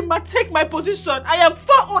allow Erima take my position. I am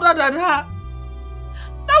far older than her.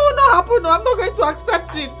 That will not happen. No, I'm not going to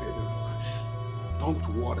accept it. Don't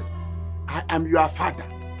worry. I am your father.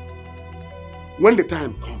 When the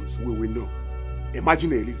time comes, we will know.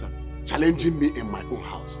 Imagine Elisa challenging me in my own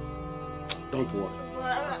house. Don't worry.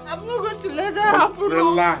 I'm not going to let that happen.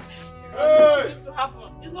 Relax. Hey! It's not going to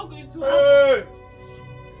happen. It's not going to happen. Hey!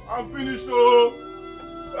 I'm finished, oh!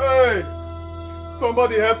 Hey!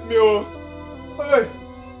 Somebody help me, oh! Hey!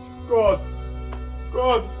 God!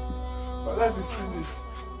 God! My life is finished.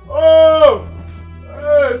 Oh!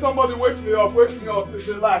 Hey! Somebody wake me up, wake me up. It's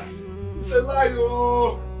a lie. It's a lie,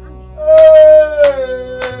 oh!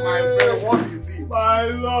 Hey! My friend, what is it? My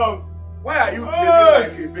love! Why are you behaving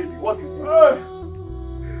like a baby? What is it? Hey!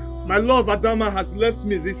 My love, Adama, has left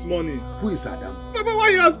me this morning. Who is Adama? Papa, why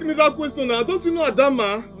are you asking me that question now? Don't you know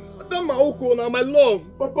Adama? Adama Oko now, my love.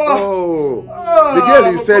 Papa. Oh, the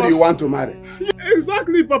girl you said you want to marry. Yeah,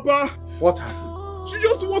 exactly, Papa. What happened? She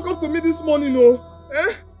just woke up to me this morning, oh.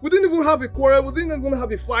 We didn't even have a quarrel, we didn't even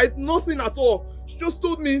have a fight, nothing at all. She just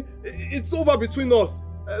told me it's over between us,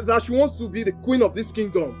 that she wants to be the queen of this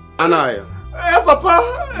kingdom. Anaya. Hey, Papa.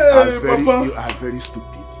 Hey, Papa. You are very stupid.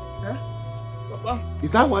 Papa.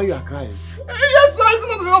 Is that why you are crying? Yes, sir. It's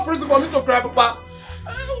not enough reason for me to cry, Papa. I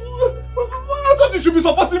thought you should be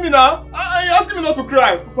supporting me now. You're asking me not to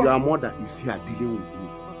cry, Papa. Your mother is here dealing with me.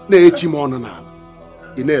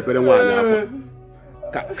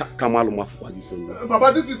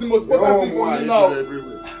 Papa, this is the most important thing for me now.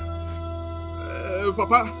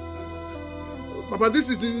 Papa, this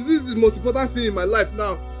is the most important thing in my life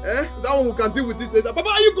now. That one we can deal with it later. Papa,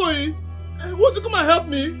 are you going? Won't you come and help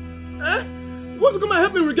me? Won't you come and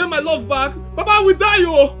help me regain my love back? Papa, I will die,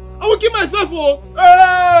 oh! I will kill myself, oh!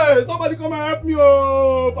 Hey! Somebody come and help me,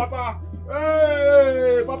 oh! Papa!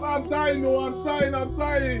 Hey! Papa, I'm dying, oh! I'm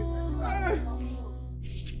dying! Hey.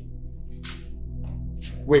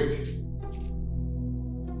 Wait.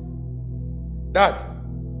 Dad.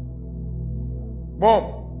 Mom.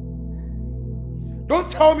 Don't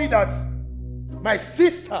tell me that my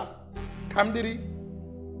sister, Kamdiri,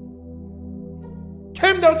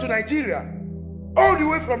 came down to Nigeria all the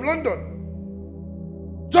way from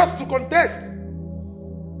London just to contest.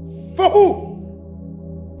 For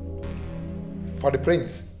who? For the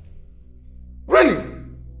prince. Really?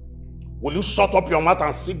 Will you shut up your mouth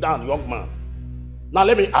and sit down, young man? Now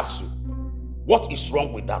let me ask you, what is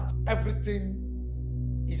wrong with that? Everything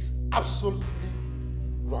is absolutely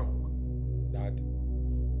wrong, Dad.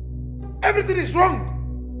 Everything is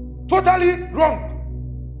wrong. Totally wrong.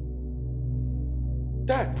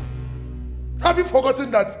 Dad, have you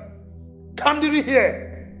forgotten that Kamdiri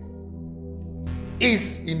here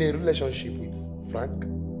is in a relationship with Frank?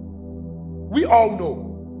 We all know.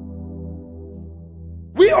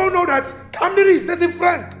 We all know that Kamdiri is dating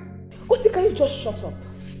Frank. Osi, can you just shut up?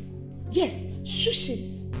 Yes, shush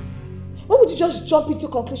it. Why would you just jump into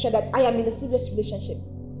conclusion that I am in a serious relationship?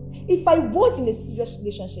 If I was in a serious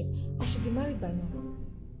relationship, I should be married by now.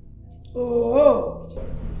 Oh.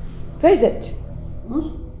 Where is it?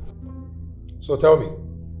 So tell me,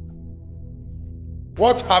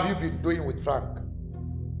 what have you been doing with Frank?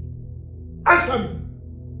 Answer me.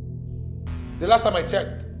 The last time I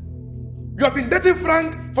checked, you have been dating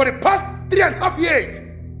Frank for the past 3.5 years.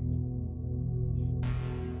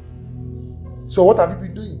 So what have you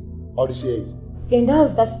been doing all these years? And how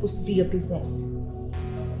is that supposed to be your business?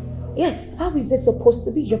 Yes, how is it supposed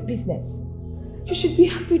to be your business? You should be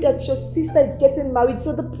happy that your sister is getting married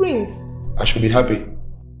to the prince. I should be happy.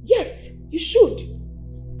 Yes, you should.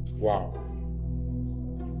 Wow.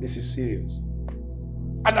 This is serious.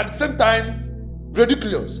 And at the same time,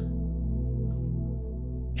 ridiculous.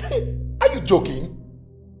 Are you joking?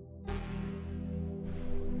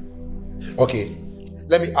 Okay,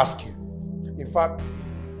 let me ask you. In fact,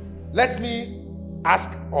 let me ask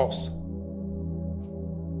us.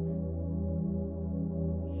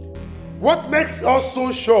 What makes us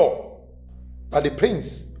so sure that the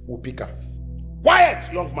prince will pick her? Quiet,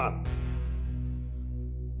 young man.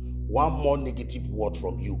 One more negative word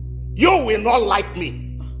from you. You will not like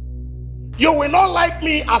me. You will not like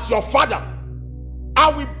me as your father.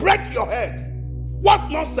 I will break your head.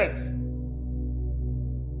 What nonsense?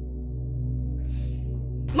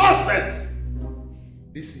 Nonsense!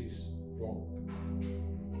 This is wrong.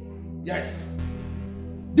 Yes.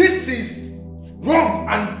 This is wrong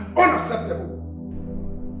and unacceptable.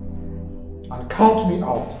 And count me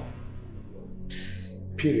out.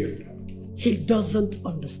 Period. He doesn't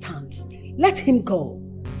understand. Let him go.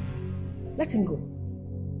 Let him go.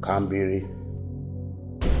 Kambiri.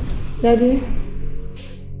 Daddy?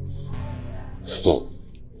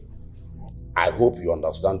 I hope you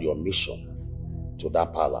understand your mission to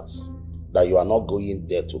that palace. That you are not going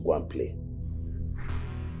there to go and play.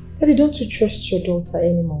 Daddy, don't you trust your daughter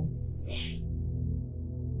anymore?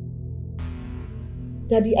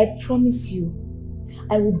 Daddy, I promise you,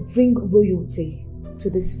 I will bring royalty to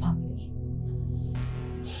this family.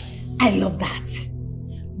 I love that.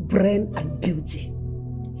 Brain and beauty.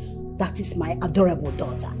 That is my adorable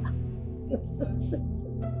daughter.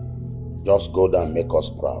 Just go there and make us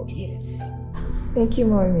proud. Yes. Thank you,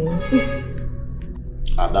 Mommy.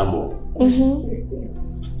 Adamo.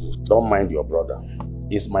 Don't mind your brother.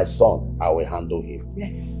 He's my son. I will handle him.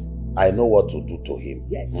 Yes. I know what to do to him.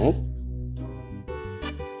 Yes.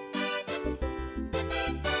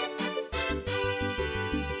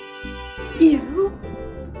 Izu,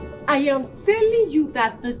 I am telling you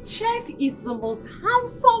that the chef is the most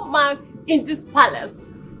handsome man in this palace.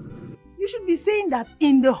 You should be saying that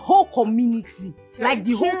in the whole community, like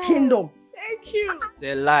the whole kingdom. Thank you. It's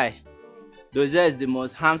a lie. Dozier is the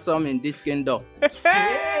most handsome in this kingdom.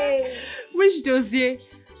 Hey. Which Dozier?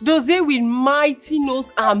 Dozier with mighty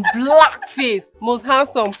nose and black face. Most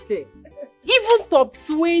handsome. Even top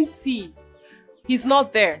 20. He's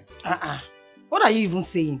not there. What are you even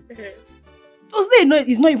saying? Dozier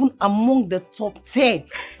is not even among the top 10.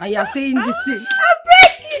 And you are saying this thing. I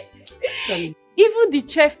beg you. Even the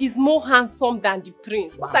chef is more handsome than the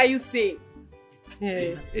prince. What are you saying?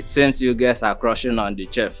 It seems you guys are crushing on the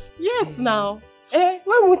chef. Yes, now.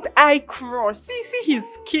 Why would I crush? See his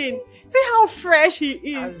skin. See how fresh he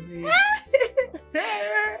is.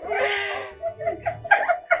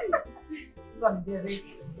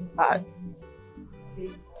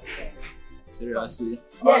 Seriously?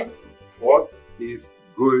 Yeah. What is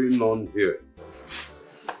going on here?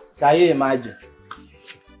 Can you imagine?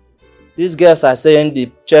 These girls are saying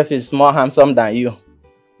the chef is more handsome than you.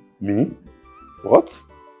 Me? What?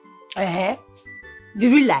 Did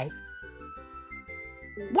we lie?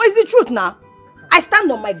 What is the truth now? I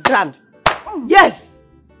stand on my ground. Yes!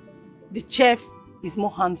 The chef is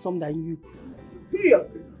more handsome than you. Period.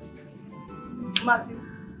 Massive.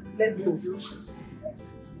 Let's go.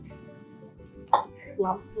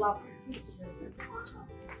 Slap, slap.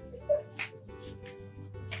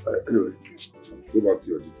 Anyway, go back to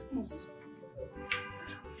your duty.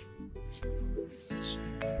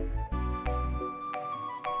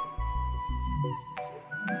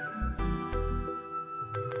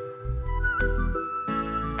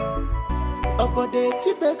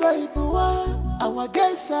 Our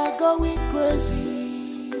guests are going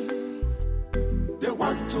crazy. They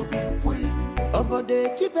want to be queen.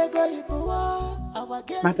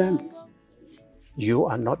 Madam, you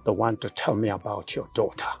are not the one to tell me about your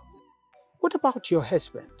daughter. What about your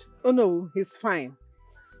husband? Oh no, he's fine.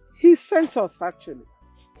 He sent us actually.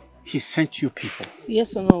 He sent you people?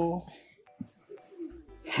 Yes or no?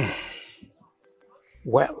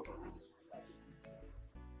 Well,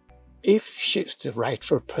 if she's the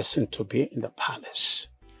rightful person to be in the palace,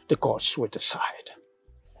 the gods will decide.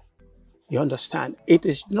 You understand? It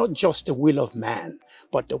is not just the will of man,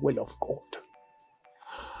 but the will of God.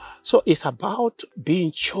 So it's about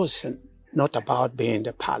being chosen, not about being in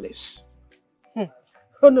the palace.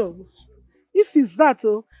 Oh no, if it's that,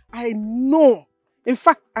 I know. In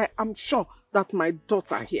fact, I am sure that my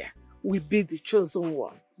daughter here will be the chosen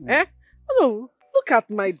one. Eh? Oh no, look at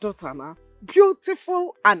my daughter now.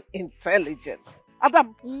 Beautiful and intelligent.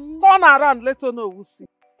 Adam, turn around, let her know who see.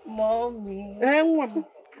 Mommy. Mommy.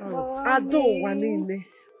 Mommy.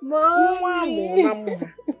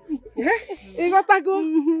 You got to go?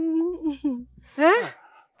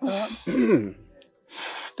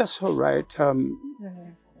 That's all right.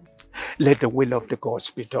 Let the will of the gods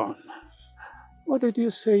be done. What did you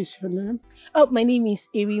say is your name? Oh, my name is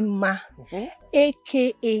Irima,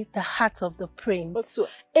 a.k.a. the Heart of the Prince,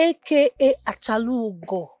 a.k.a.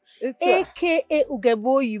 Achalugo, a.k.a.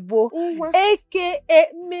 Ugeboyibo, a.k.a.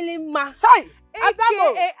 Milima,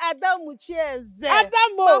 a.k.a. Adamu Chieze.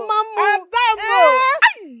 Adamu!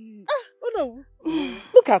 Oh no,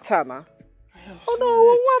 look at her now. Oh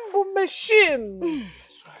no, one machine.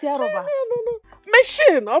 Tiaroba. No.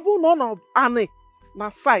 Machine. No, Annie. Na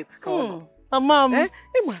sight. Mom.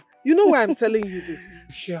 You know why I'm telling you this?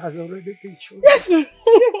 She has already been chosen. Yes.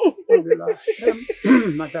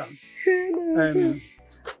 Madam,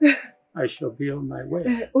 I shall be on my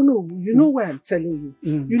way. Oh no, you know why I'm telling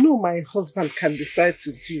you? You know my husband can decide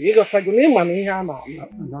to do. You got to go name and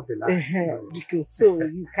not be lying. Because so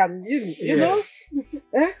you can, you know.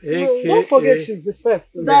 AKA, don't forget she's the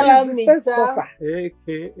first. She's the first daughter.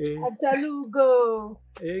 AKA. Achalugo.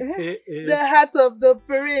 AKA. The Heart of the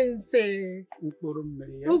Prince. Ukuruma.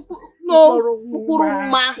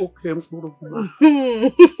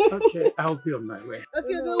 Okay, I'll be on my way.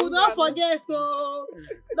 Okay, don't forget to.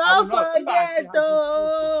 Don't forget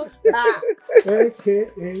to.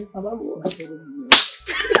 AKA.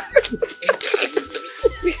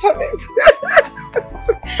 We have it.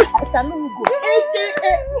 Achalugo.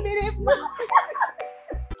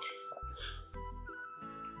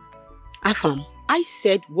 Afam, I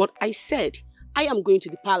said what I said. I am going to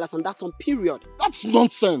the palace and that's on period. That's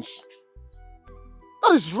nonsense.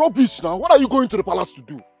 That is rubbish now. What are you going to the palace to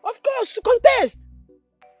do? Of course, to contest.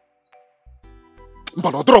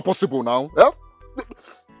 But not all possible now. Yeah?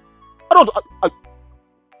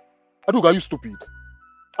 Are you stupid?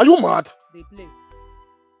 Are you mad? They play.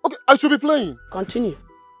 Okay, I should be playing. Continue.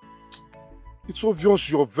 It's obvious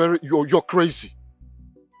you're crazy.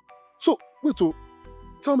 So, wait,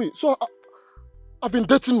 tell me, so I've been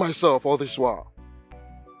dating myself all this while.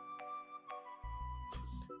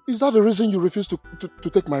 Is that the reason you refuse to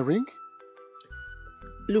take my ring?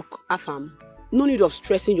 Look, Afam, no need of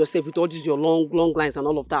stressing yourself with all these your long lines and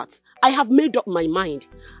all of that. I have made up my mind.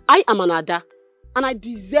 I am an Ada and I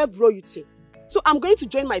deserve royalty. So I'm going to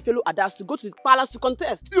join my fellow Adas to go to the palace to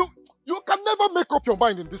contest. You can never make up your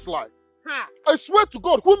mind in this life. Huh. I swear to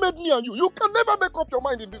God, who made me and you? You can never make up your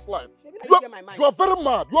mind in this life. You are very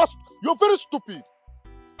mad. You're very stupid.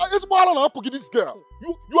 It's this girl.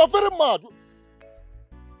 You are very mad.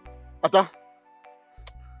 Ada,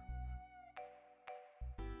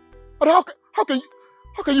 how can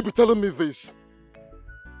you be telling me this?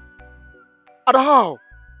 Ada, how?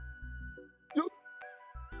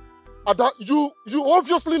 Ada, you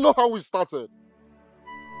obviously know how we started.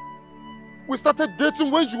 We started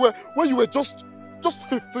dating when you were just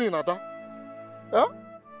 15, Ada. Yeah?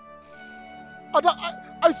 Ada,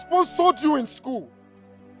 I sponsored you in school.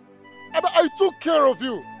 Ada, I took care of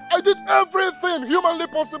you. I did everything humanly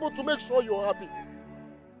possible to make sure you're happy.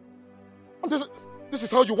 And this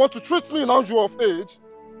is how you want to treat me now you're of age?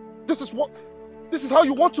 This is how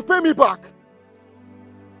you want to pay me back?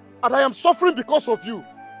 And I am suffering because of you.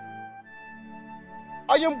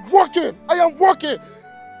 I am working. I am working.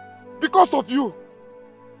 Because of you.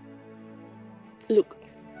 Look,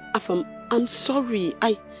 Afam, I'm sorry.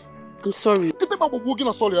 I'm sorry.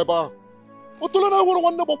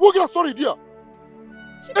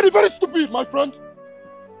 That is very stupid, my friend.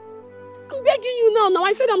 I'm begging you now. Now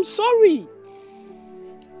I said I'm sorry.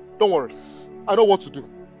 Don't worry. I know what to do.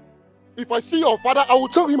 If I see your father, I will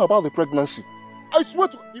tell him about the pregnancy. I swear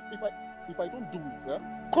to if I don't do it,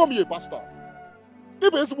 call me a bastard. You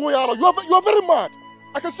are very mad.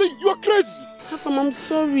 I can see you are crazy. Afam, I'm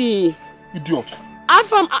sorry. Idiot.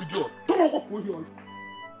 Afam, Idiot. Don't know what for you.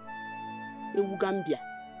 You Gambia.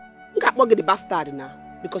 You can't get the bastard now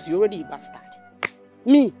because you're already a bastard.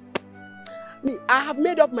 Me, I have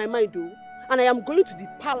made up my mind though, and I am going to the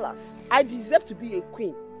palace. I deserve to be a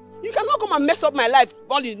queen. You cannot come and mess up my life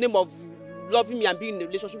all in the name of loving me and being in a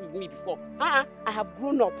relationship with me before. I have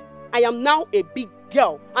grown up. I am now a big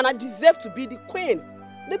girl, and I deserve to be the queen.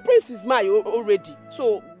 The prince is mine already,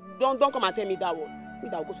 so don't come and tell me that one. Me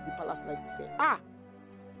that will go to the palace like this.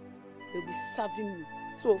 They'll be serving me.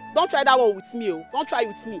 So don't try that one with me. Don't try it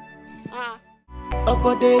with me.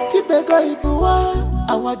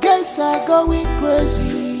 Our guests are going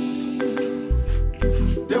crazy.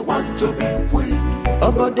 They want to be queen.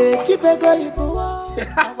 Our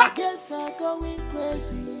guests are going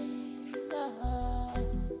crazy.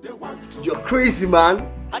 You're crazy, man.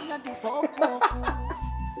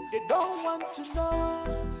 They don't want to know.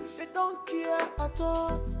 They don't care at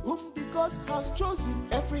all. Whom the God has chosen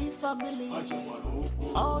every family.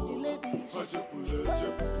 All the ladies.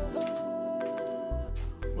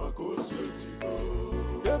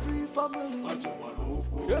 Every family.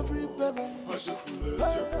 Every parent.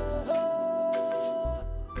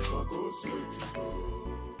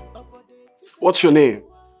 What's your name?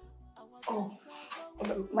 Oh,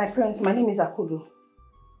 my prince, my name is Akudo.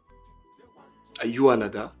 Are you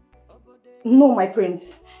another? No, my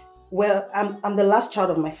prince. Well, I'm the last child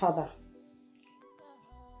of my father.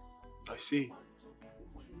 I see.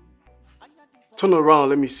 Turn around,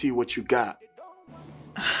 let me see what you got.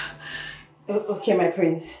 Okay, my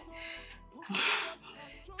prince.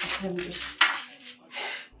 Let me just...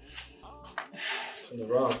 Turn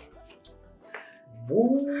around.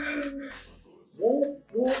 Whoa. Whoa,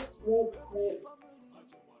 whoa, whoa, whoa.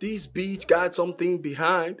 These beads got something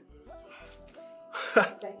behind.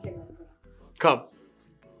 Come.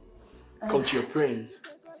 Come to your prince.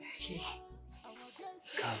 Okay.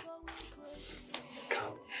 Come.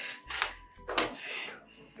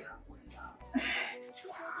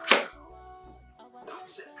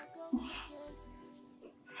 That's it.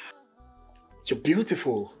 You're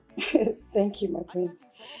beautiful. Thank you, my prince.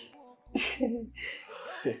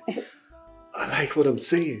 I like what I'm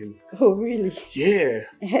saying. Oh, really? Yeah.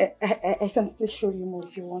 I can still show you more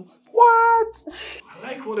if you want. What? I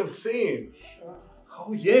like what I'm saying. Sure.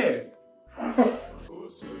 Oh, yeah.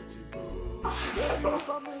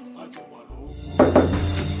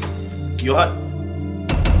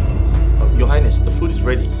 Your Highness, the food is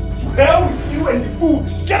ready. Hell with you and the food.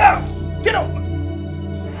 Get out! Get out!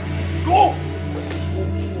 Go!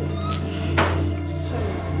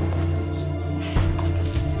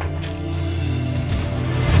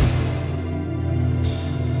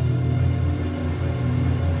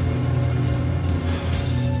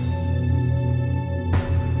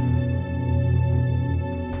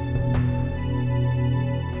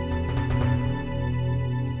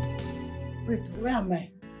 Wait, where am I?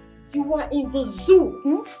 You are in the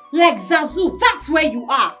zoo. Like Zazu, that's where you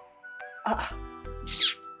are. Come,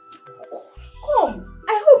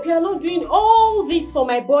 I hope you are not doing all this for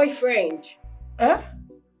my boyfriend. Eh?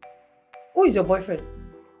 Who is your boyfriend?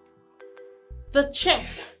 The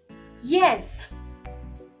chef. Yes.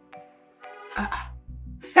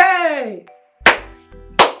 Hey!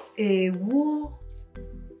 Who?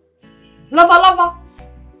 Lover.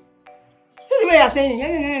 See the way you're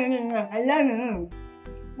saying, I love him.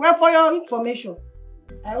 Well, for your information,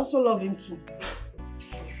 I also love him too.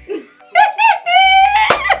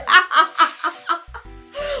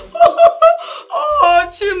 Oh,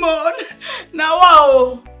 Chimon. Now,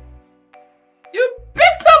 wow. You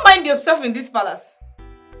better mind yourself in this palace.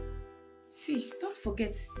 See, don't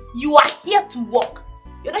forget, you are here to work.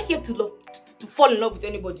 You're not here to fall in love with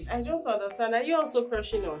anybody. I don't understand. Are you also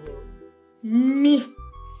crushing on him? Me,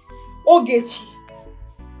 Ogechi,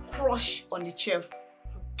 crush on the chef.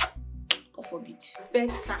 God forbid.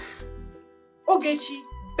 Better. Ogechi,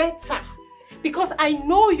 better. Because I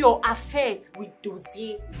know your affairs with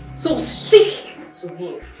Dozie. So stick to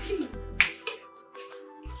him.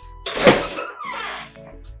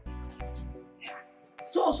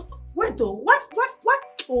 So wait though,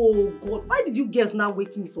 Oh God, why did you girls now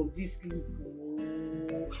wake me from this sleep?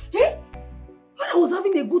 Oh. Hey? When I was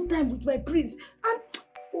having a good time with my prince and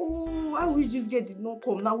I wish this girl did not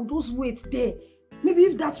come. Now we'll just wait there. Maybe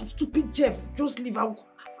if that stupid chef just leave, I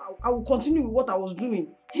will continue with what I was doing.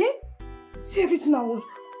 Hey? See everything I was...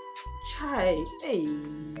 Chai. Hey.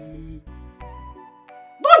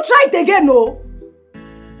 Don't try it again, no.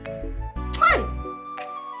 Hi.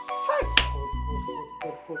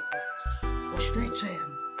 Or should I try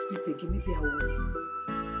and sleep again? Maybe I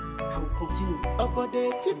will continue. Our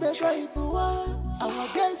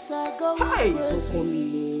guests are going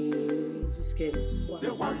crazy.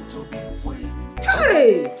 They want to be queen.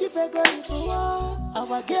 Hey!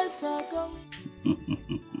 Our guests are going.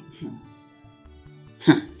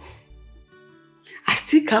 I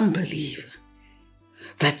still can't believe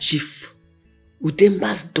that Chief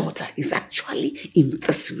Udemba's daughter is actually in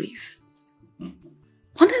this race.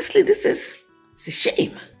 Honestly, this is a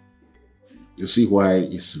shame. You see why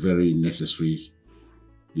it's very necessary,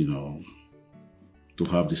 to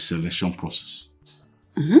have the selection process.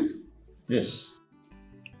 Yes.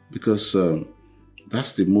 Because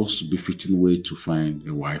that's the most befitting way to find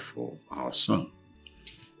a wife for our son.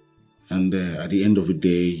 And at the end of the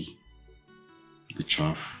day, the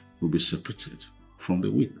chaff will be separated from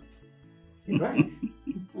the wheat. Right.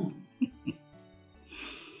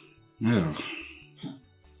 Yeah.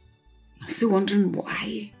 I'm still wondering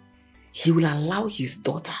why he will allow his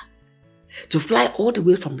daughter to fly all the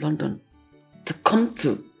way from London to come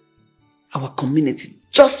to our community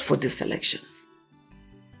just for this election.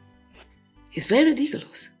 It's very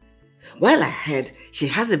ridiculous. Well, I heard she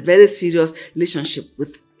has a very serious relationship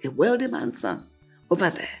with a wealthy man's son over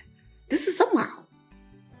there. This is somehow.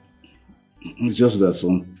 It's just that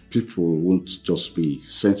some people won't just be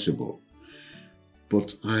sensible.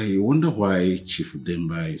 But I wonder why Chief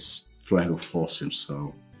Udemba is trying to force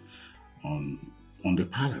himself on the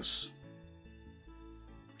palace.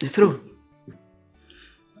 The throne?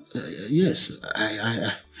 Yes.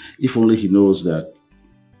 If only he knows that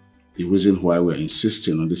the reason why we're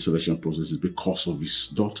insisting on this selection process is because of his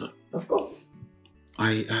daughter. Of course.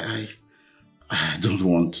 I don't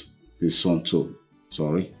want his son to.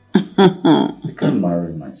 Sorry. He can't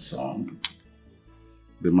marry my son.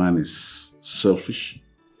 The man is selfish.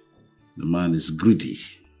 The man is greedy.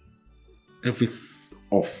 Everything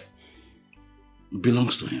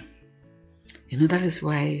belongs to him. That is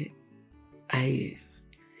why I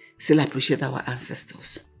still appreciate our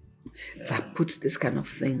ancestors that put this kind of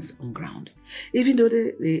things on ground. Even though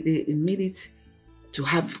they made it to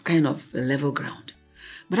have kind of a level ground.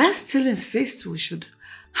 But I still insist we should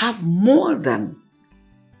have more than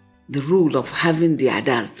the rule of having the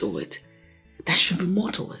others do it. There should be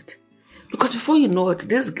more to it. Because before you know it,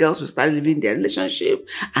 these girls will start living their relationship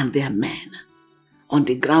and their men on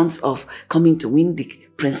the grounds of coming to win the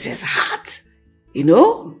princess' heart.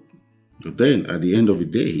 But then, at the end of the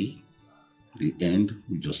day, the end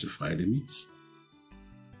will justify the means.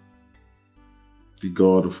 The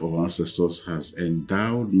God of our ancestors has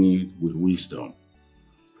endowed me with wisdom.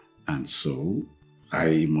 And so,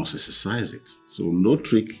 I must exercise it. So, no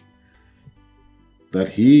trick that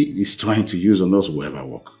he is trying to use on us will ever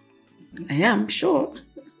work. I am sure.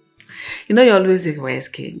 You're always a wise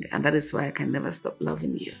king, and that is why I can never stop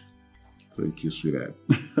loving you. Thank you, sweetheart.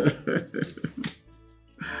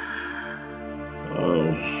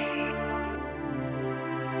 Oh.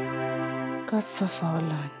 Gods of our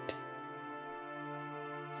land,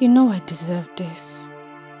 I deserve this.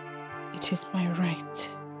 It is my right.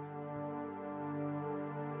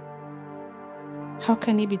 How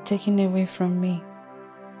can it be taken away from me?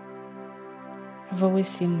 I've always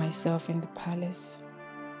seen myself in the palace.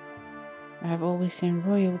 I've always seen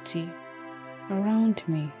royalty around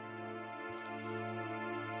me.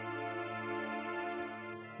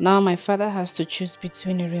 Now my father has to choose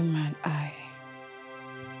between Irima and I.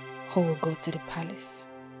 Who will go to the palace?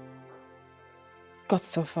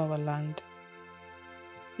 Gods of our land,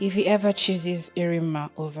 if he ever chooses Irima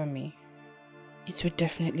over me, it will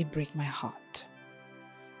definitely break my heart.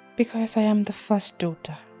 Because I am the first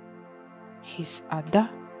daughter, his Ada,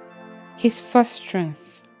 his first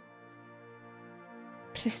strength.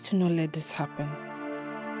 Please do not let this happen.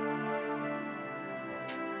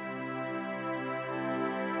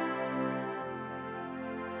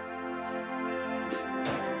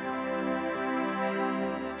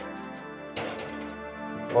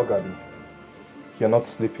 Ogadi, you're not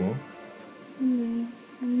sleeping? No,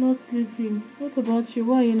 I'm not sleeping. What about you?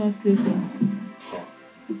 Why are you not sleeping?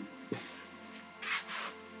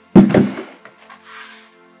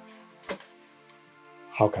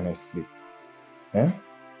 How can I sleep? Eh?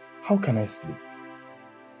 How can I sleep?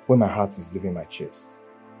 when my heart is leaving my chest.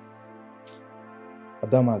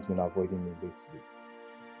 Adama has been avoiding me lately.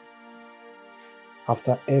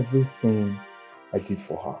 After everything I did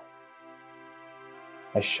for her,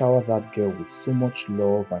 I showered that girl with so much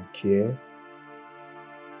love and care,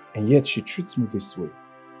 and yet she treats me this way.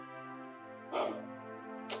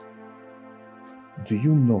 Do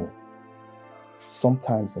you know,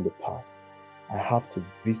 sometimes in the past, I have to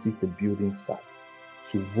visit a building site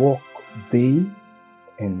to work day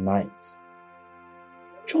and night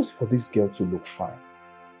just for this girl to look fine.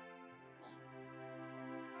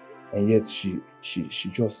 And yet she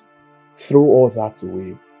just threw all that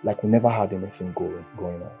away like we never had anything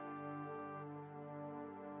going on.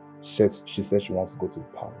 She said she wants to go to the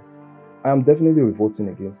palace. I am definitely revolting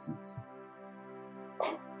against it.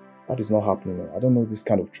 That is not happening. I don't know this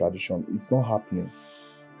kind of tradition. It's not happening.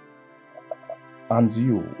 And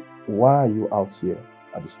you, why are you out here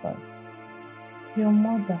at this time? Your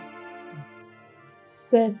mother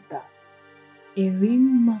said that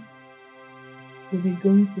Erima will be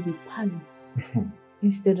going to the palace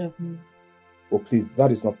instead of me. Oh please,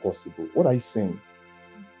 that is not possible. What are you saying?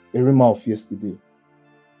 Erima of yesterday,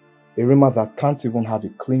 Erima that can't even have a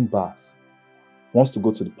clean bath, wants to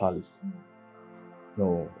go to the palace.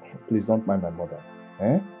 No, please don't mind my mother.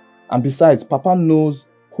 And besides, Papa knows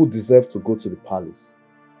who deserves to go to the palace.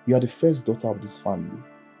 You are the first daughter of this family.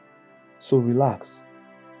 So relax.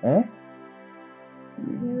 No.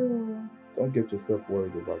 Don't get yourself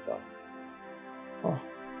worried about that.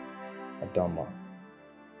 Adama.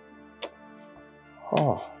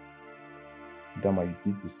 Adama, you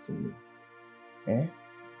did this to me.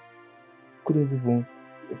 Couldn't even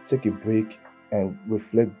take a break and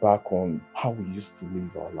reflect back on how we used to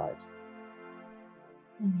live our lives.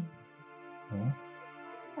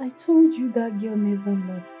 I told you that girl never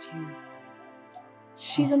loved you.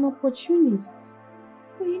 She's an opportunist,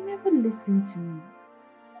 but you never listened to me.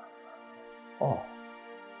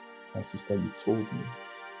 My sister, you told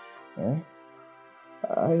me.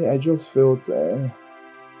 I just felt the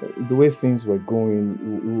way things were going,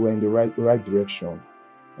 we were in the right direction.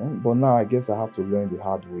 But now I guess I have to learn the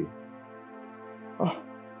hard way.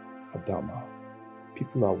 Adama,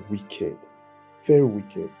 people are wicked, very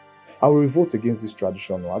wicked. I will revolt against this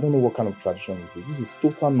tradition. I don't know what kind of tradition it is. This is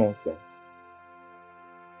total nonsense.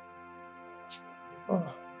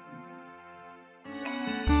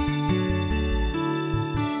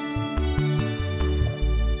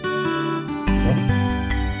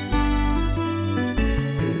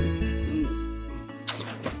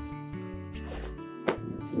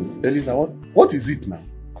 Eliza, what is it now?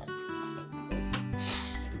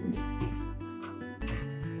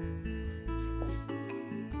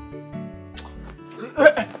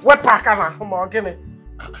 What pakana?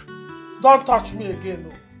 Don't touch me again.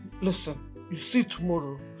 No. Listen, you see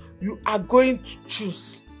tomorrow, you are going to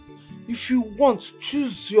choose. If you want,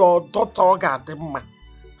 choose your daughter Ogadema.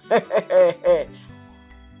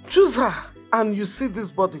 Choose her, and you see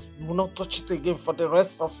this body, you will not touch it again for the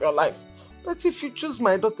rest of your life. But if you choose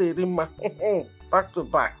my daughter Irima, back to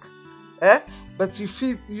back, but if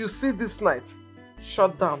you see this night,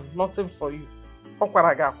 shut down, nothing for you.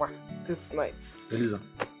 This night. Eliza.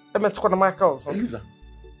 Eliza,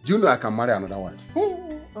 do you know I can marry another wife?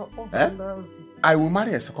 I will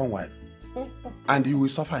marry a second wife. And you will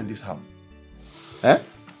suffer in this house.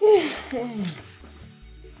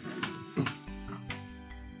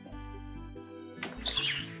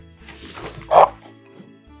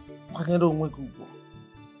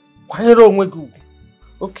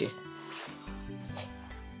 Okay.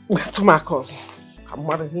 To my cousin. I'm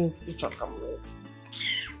marrying each other.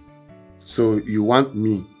 So you want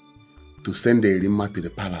me to send the Irima to the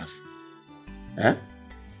palace? And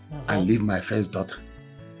leave my first daughter?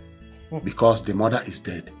 Because the mother is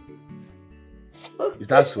dead. Is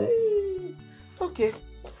that so? Okay.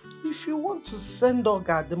 If you want to send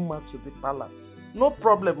Ogadema to the palace, no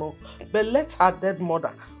problem. But let her dead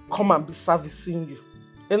mother come and be servicing you.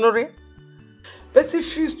 Enore? But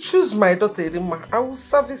if you choose my daughter Irima, I will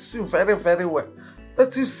service you very, very well.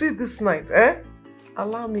 But you see this night,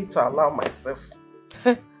 allow me to allow myself.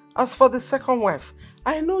 As for the second wife,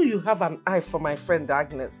 I know you have an eye for my friend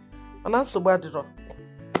Agnes. And as to Badiro,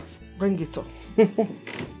 bring it on.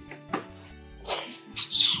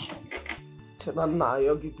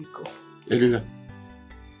 Eliza,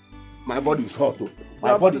 my body is hot.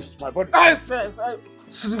 My body. I said,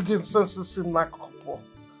 see,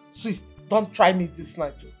 don't try me this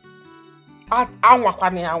night.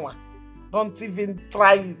 Don't even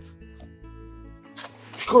try it.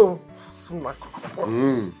 Go.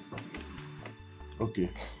 Okay.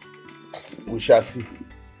 We shall see.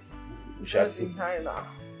 We shall see.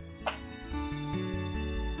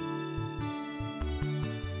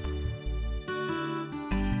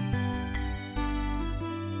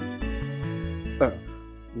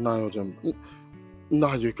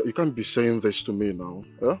 Nah, you can't be saying this to me now.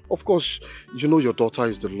 Yeah? Of course, you know your daughter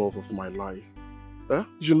is the love of my life. Yeah?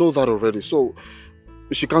 You know that already. So,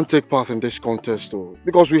 she can't take part in this contest though.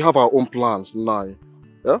 Because we have our own plans, Nah.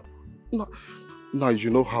 Yeah? Nah, you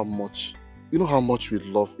know how much we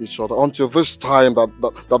love each other. Until this time that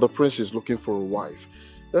the prince is looking for a wife.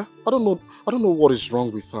 Yeah? I don't know what is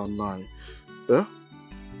wrong with her, Nah. Yeah?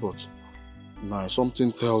 But Nah,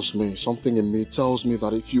 something in me tells me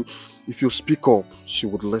that if you speak up, she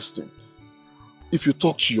would listen. If you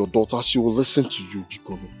talk to your daughter, she will listen to you,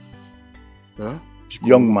 Bikono. Yeah? Bikono.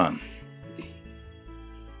 Young man,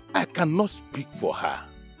 I cannot speak for her.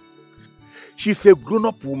 She's a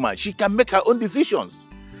grown-up woman. She can make her own decisions.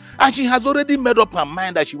 And she has already made up her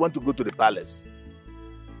mind that she wants to go to the palace.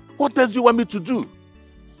 What else do you want me to do?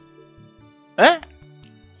 Eh?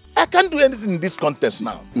 I can't do anything in this contest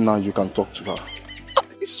now. Now you can talk to her.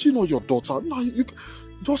 Is she not your daughter? Now you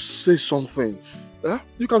just say something. Yeah?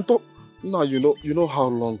 You can talk. Now you know how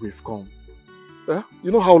long we've come. Yeah?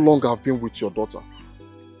 You know how long I've been with your daughter.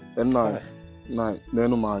 And yeah?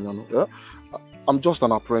 I'm just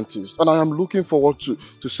an apprentice, and I am looking forward to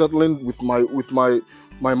settling with my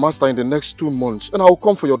master in the next 2 months, and I'll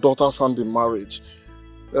come for your daughter's hand in marriage.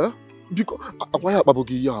 Yeah? Because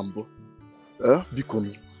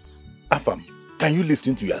Afam, can you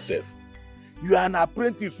listen to yourself? You are an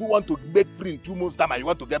apprentice who want to make free in 2 months' time and you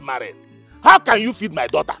want to get married. How can you feed my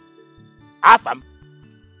daughter? Afam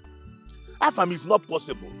is not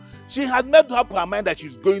possible. She has made up her mind that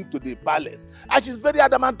she's going to the palace, and she's very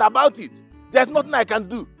adamant about it. There's nothing I can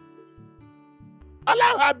do.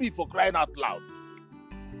 Allow her be, for crying out loud.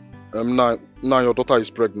 Now your daughter is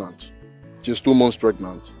pregnant. She's 2 months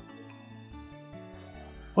pregnant.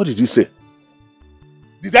 What did you say?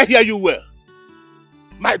 Did I hear you well?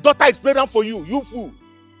 My daughter is pregnant for you, you fool.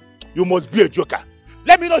 You must be a joker.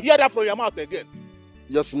 Let me not hear that from your mouth again.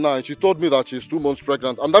 Yes, Nai. She told me that she's 2 months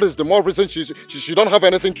pregnant, and that is the more reason she don't have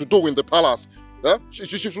anything to do in the palace. Yeah?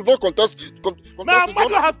 She should not contest. My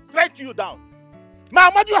mother has strike you down. My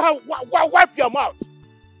mother has wiped your mouth.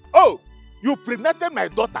 Oh, you prevented my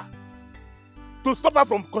daughter to stop her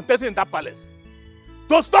from contesting in that palace.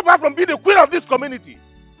 To stop her from being the queen of this community.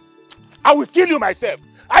 I will kill you myself.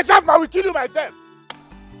 I will kill you myself.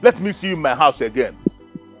 Let me see you in my house again.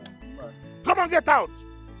 Come on, get out.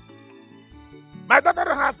 My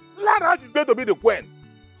daughter has planned how she's going to be the queen.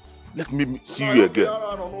 Let me see you again.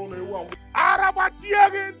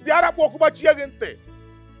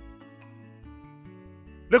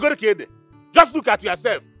 Just look at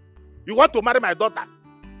yourself. You want to marry my daughter.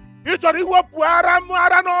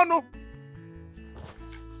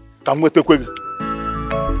 Come with the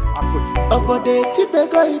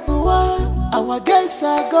our guys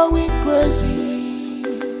are going crazy.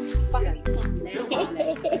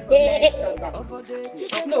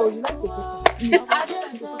 No, you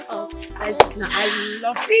I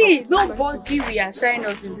love. See, nobody will assign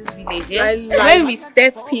us in this village. When we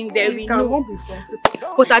step in there, we know.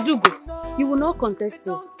 But Adugo, you will not contest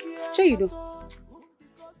it. Sure you do.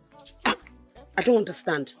 I don't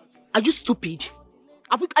understand. Are you stupid?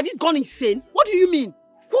 Have you gone insane? What do you mean?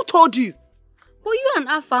 Who told you? But you and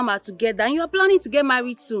Afam are together and you are planning to get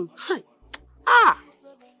married soon.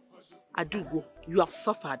 Adugo, you have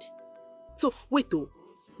suffered. So, wait though.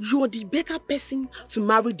 You're the better person to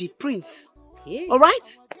marry the prince. Yeah.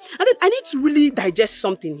 Alright? And then I need to really digest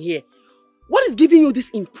something here. What is giving you this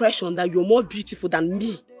impression that you're more beautiful than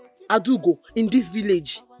me, Adugo, in this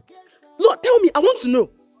village? No, tell me, I want to know.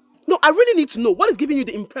 No, I really need to know. What is giving you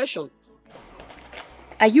the impression?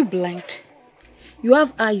 Are you blind? You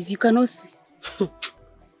have eyes, you cannot see.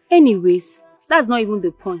 Anyways, that's not even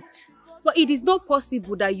the point. But it is not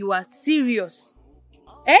possible that you are serious.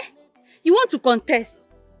 Eh? You want to contest?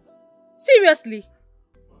 Seriously?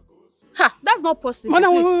 Ha, that's not possible.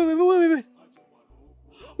 Madam, wait.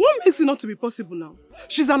 What makes it not to be possible now?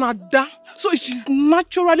 She's an Ada, so she's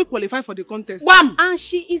naturally qualified for the contest. Wham! And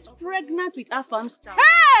she is pregnant with Afam's child.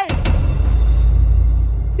 Hey!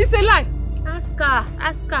 It's a lie. Ask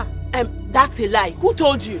her. That's a lie. Who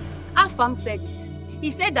told you? Afam said it.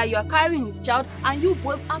 He said that you are carrying his child and you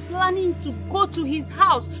both are planning to go to his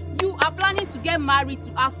house. You are planning to get married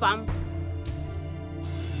to Afam.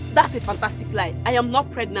 That's a fantastic lie. I am not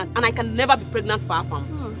pregnant and I can never be pregnant for Afam.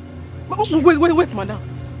 Wait, madam.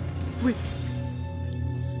 Wait.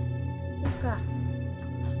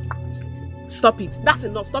 Stop it. That's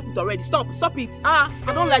enough. Stop it already. Stop it. I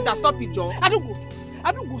don't like that. Stop it, John. Adugo,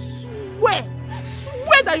 swear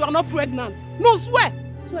that you are not pregnant. No, swear.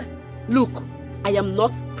 Look, I am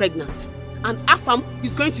not pregnant. And Afam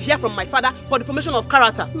is going to hear from my father for the formation of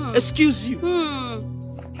character. Excuse you.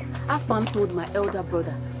 Afam told my elder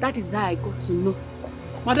brother. That is how I got to know.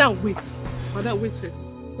 Madam, wait. Madam, wait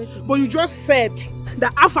first. But you just said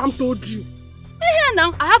that Afam told you. Yeah,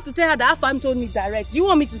 now I have to tell her that Afam told me direct. You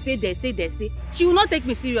want me to say they say? She will not take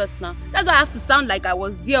me serious now. That's why I have to sound like I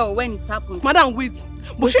was there when it happened. Madam, wait.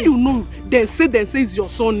 But sure you know, they say is your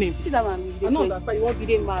son name. See that man. I know that's why you want to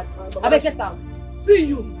be mad. I beg get out. See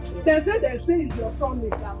you. They say is your son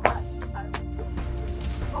name.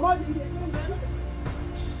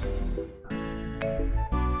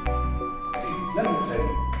 Let me tell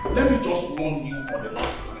you. Let me just warn you for the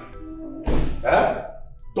last time.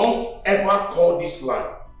 Don't ever call this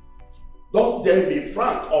line. Don't dare me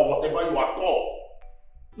Frank or whatever you are called.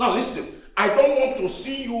 Now listen, I don't want to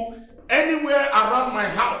see you anywhere around my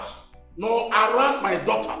house, nor around my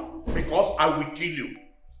daughter, because I will kill you.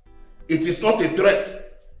 It is not a threat.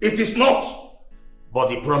 It is not.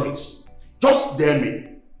 But a promise. Just dare me.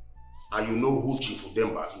 And you know who Chief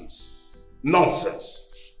Udemba is. Nonsense.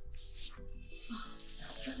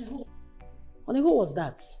 Honey, who was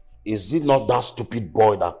that? Is it not that stupid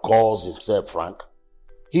boy that calls himself Frank?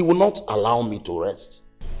 He will not allow me to rest.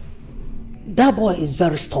 That boy is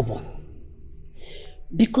very stubborn.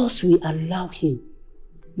 Because we allow him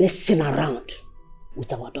messing around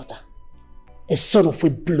with our daughter. A son of a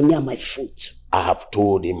blew me on my foot. I have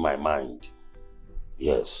told him my mind.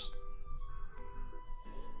 Yes.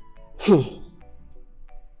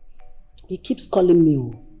 He keeps calling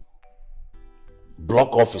me.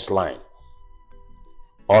 Block off his line.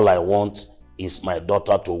 All I want is my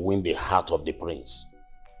daughter to win the heart of the prince.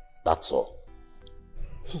 That's all.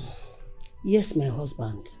 Yes, my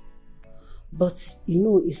husband. But you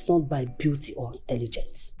know it's not by beauty or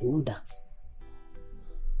intelligence. You know that.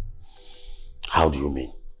 How do you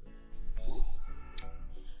mean?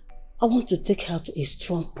 I want to take her to a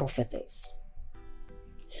strong prophetess.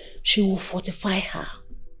 She will fortify her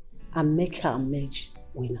and make her a mage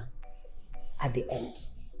winner at the end.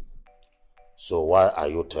 So why are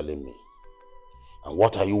you telling me? And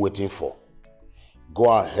what are you waiting for?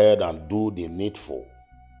 Go ahead and do the needful.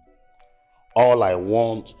 All I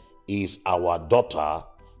want is our daughter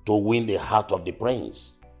to win the heart of the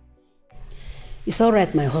prince. It's all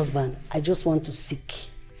right, my husband. I just want to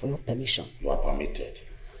seek for your permission. You are permitted.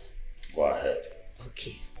 Go ahead.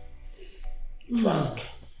 Okay. Frank.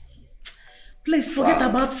 Please forget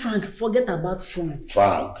about Frank. Forget about Frank.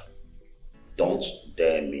 Frank, don't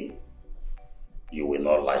dare me. You will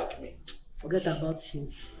not like me. Forget about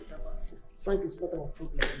him. Forget about him. Frank is not our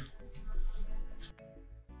problem.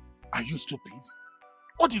 Are you stupid?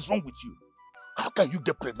 What is wrong with you? How can you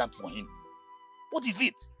get pregnant for him? What is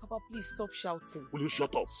it? Papa, please stop shouting. Will you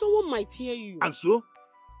shut up? Someone might hear you. And so?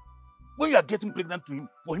 When you are getting pregnant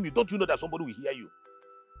for him, don't you know that somebody will hear you?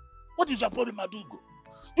 What is your problem, Adugo?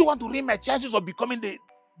 You want to ruin my chances of becoming the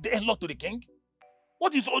in-law to the king?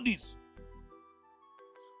 What is all this?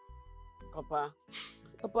 Papa,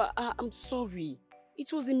 I'm sorry.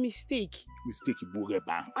 It was a mistake. Mistake,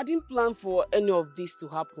 Ibugepa. I didn't plan for any of this to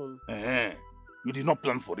happen. You did not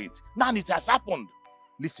plan for it. Now it has happened.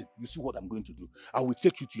 Listen, you see what I'm going to do? I will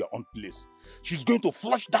take you to your own place. She's going to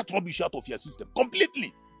flush that rubbish out of your system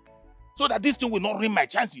completely. So that this thing will not ruin my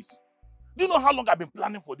chances. Do you know how long I've been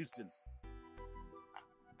planning for these things?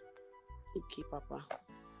 Okay, Papa.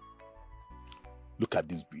 Look at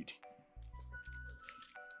this bead.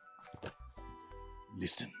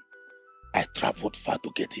 Listen, I traveled far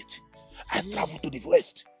to get it. I traveled to the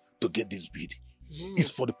west to get this bead.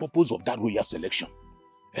 It's for the purpose of that royal selection.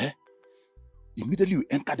 Immediately you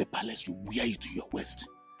enter the palace, you wear it to your waist.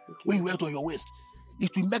 Okay. When you wear it on your waist,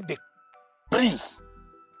 it will make the prince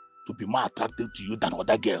to be more attractive to you than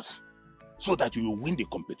other girls, so that you will win the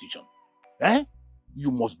competition.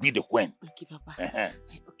 You must be the queen. Okay, Papa.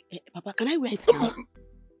 Papa, can I wear it now?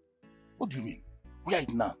 What do you mean? Wear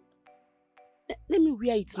it now. Let me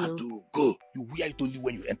wear it now. Go. You wear it only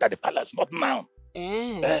when you enter the palace, not now.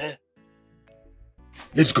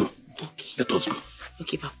 Let's go. Okay. Let us go.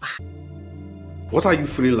 Okay, Papa. What are you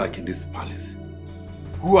feeling like in this palace?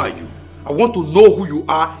 Who are you? I want to know who you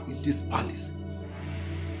are in this palace.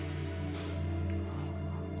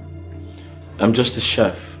 I'm just a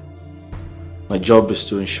chef. My job is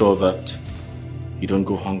to ensure that you don't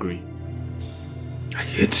go hungry. I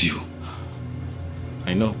hate you.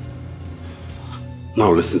 I know.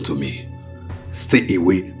 Now listen to me. Stay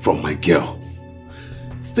away from my girl.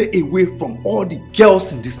 Stay away from all the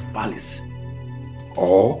girls in this palace.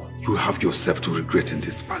 Or you have yourself to regret in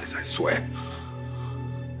this palace, I swear.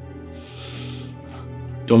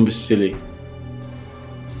 Don't be silly.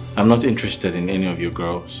 I'm not interested in any of your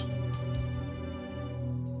girls.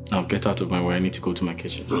 Now get out of my way. I need to go to my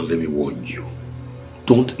kitchen. Now let me warn you.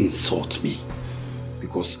 Don't insult me.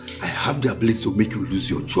 Because I have the ability to make you lose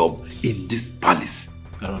your job in this palace.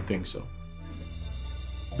 I don't think so.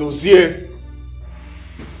 Dozier!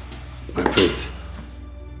 My prince.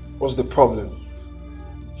 What's the problem?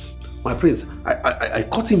 My prince, I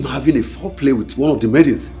caught him having a foul play with one of the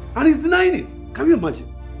maidens and he's denying it. Can you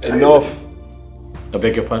imagine? Enough. I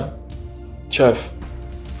beg your pardon? Chef.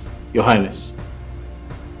 Your Highness.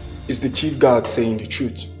 Is the chief guard saying the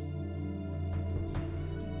truth?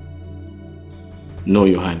 No,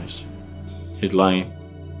 Your Highness. He's lying.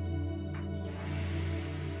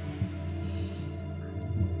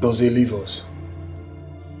 Does he leave us?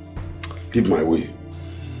 Leave my way.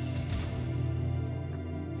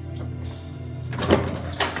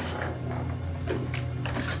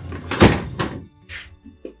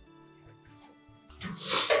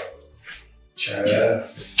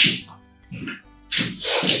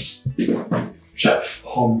 Chef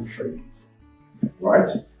Humphrey, right?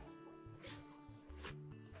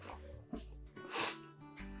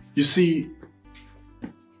 You see,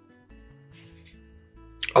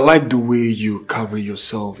 I like the way you carry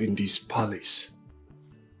yourself in this palace.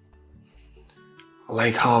 I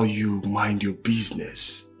like how you mind your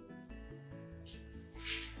business.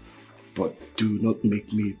 But do not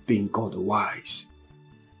make me think otherwise.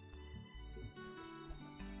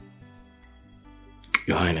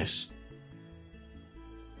 Your Highness,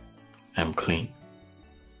 I'm clean.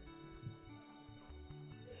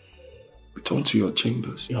 Return to your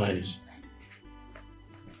chambers. Your Highness.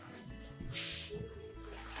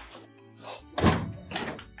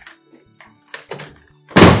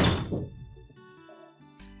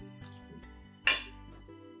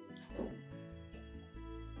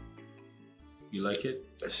 You like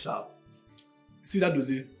it? That's sharp. See that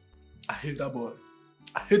Dozie? I hate that boy.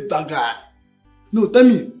 I hate that guy. No, tell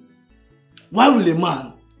me, why will a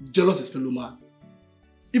man jealous his fellow man?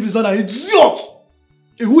 If he's not an idiot,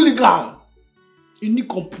 a hooligan, a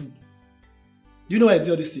nincompoop. Do you know why I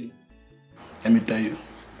do all this thing? Let me tell you,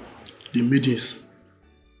 the maidens,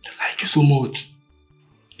 they like you so much.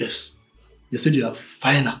 Yes, they say you are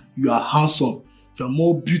finer, you are handsome, you are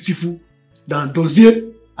more beautiful than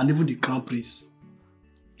Dozie and even the crown prince.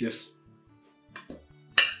 Yes.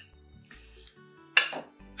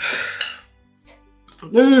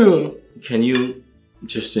 Can you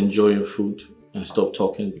just enjoy your food and stop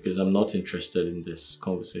talking, because I'm not interested in this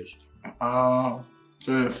conversation.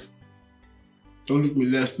 Chef, don't leave me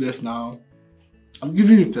less now. I'm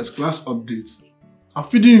giving you first class updates. I'm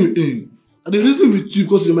feeding you in. And the reason with you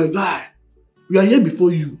because you're my guy. We are here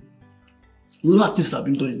before you. You know how things have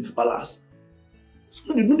been done in this palace.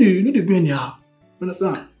 So you know they bring here. You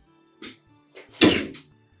understand?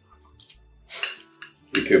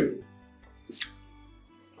 Okay.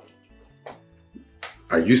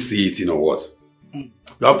 Are you still eating or what? You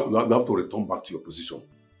have to return back to your position.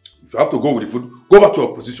 If you have to go with the food, go back to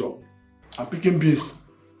your position. I'm picking beans.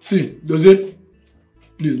 See, does it?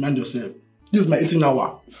 Please mind yourself. This is my eating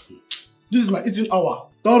hour. This is my eating hour.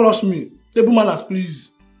 Don't rush me. Table manners,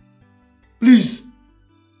 please. Please.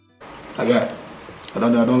 Okay. I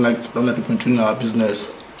don't like people intruding our business.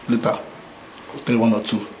 Later, I'll tell you one or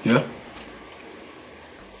two. Yeah.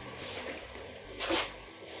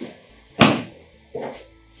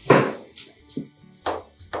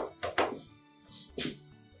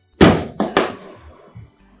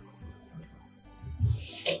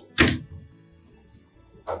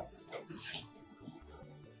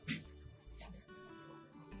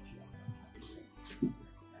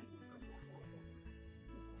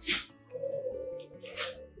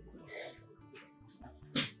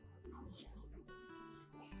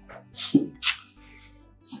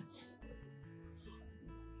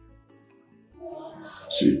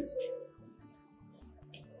 See,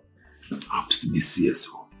 I'm still the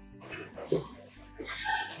CSO.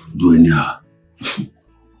 Doing ya.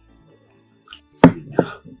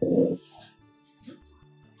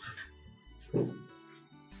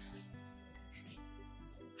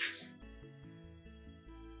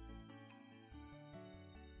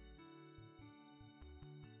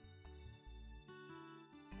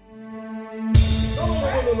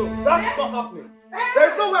 No. That's not happening.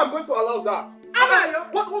 There is no way I'm going to allow that.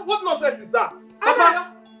 AMAECHI, what nonsense is that?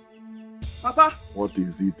 Papa? What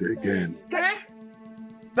is it again?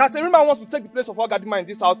 That Erima wants to take the place of Ogadima in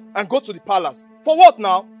this house and go to the palace. For what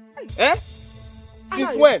now?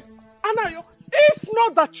 Since when? AMAECHI, if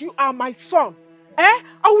not that you are my son, I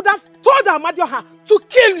would have told Amadioha to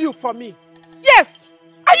kill you for me. Yes.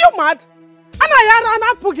 Are you mad?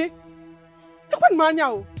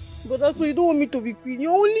 But also, you don't want me to be queen.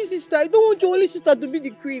 Your only sister. You don't want your only sister to be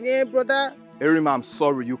the queen, brother? Erima, I'm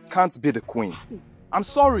sorry. You can't be the queen. I'm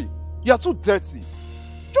sorry. You're too dirty.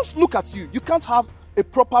 Just look at you. You can't have a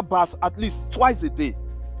proper bath at least twice a day.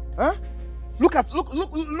 Huh? Look at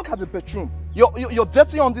the bedroom. Your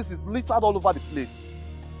dirty undies is littered all over the place.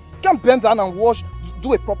 You can't bend down and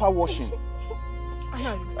do a proper washing.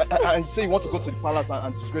 And you say you want to go to the palace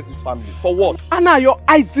and disgrace this family. For what? Anayo,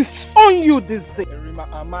 I disown you this day. Erima,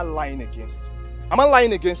 am I lying against you? Am I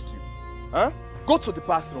lying against you? Huh? Go to the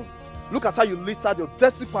bathroom. Look at how you littered your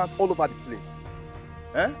dirty pants all over the place.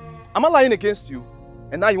 Huh? Am I lying against you?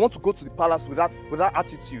 And now you want to go to the palace with that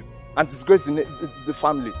attitude and disgrace the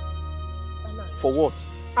family. Anayo. For what?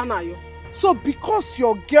 Anayo, so because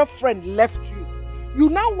your girlfriend left you, you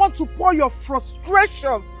now want to pour your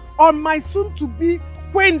frustrations on my soon-to-be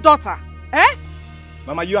queen daughter, eh?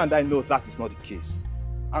 Mama, you and I know that is not the case.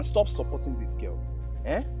 And stop supporting this girl.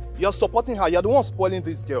 Eh? You're supporting her. You're the one spoiling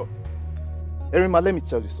this girl. Erima, let me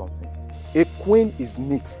tell you something. A queen is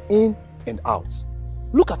neat in and out.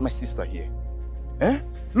 Look at my sister here. Eh?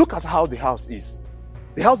 Look at how the house is.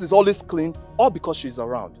 The house is always clean, all because she's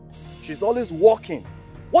around. She's always walking.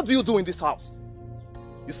 What do you do in this house?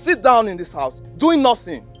 You sit down in this house, doing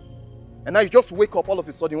nothing. And now you just wake up all of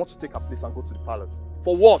a sudden, you want to take her place and go to the palace.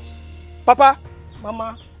 For what? Papa?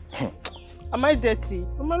 Mama, am I dirty?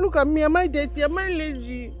 Mama, look at me. Am I dirty? Am I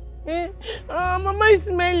lazy? Eh? Mama is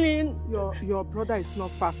smelling. Your brother is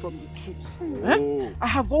not far from the truth. Oh. Eh? I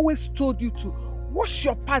have always told you to wash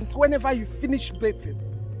your pants whenever you finish bathing.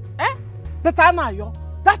 Eh? But Anayo,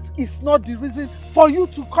 that is not the reason for you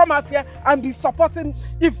to come out here and be supporting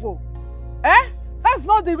evil. Eh? That's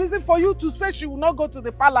not the reason for you to say she will not go to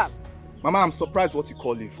the palace. Mama, I'm surprised what you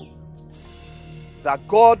call evil. That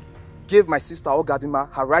God gave my sister Ogadima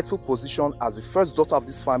her rightful position as the first daughter of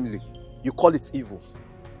this family. You call it evil.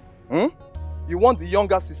 Hmm? You want the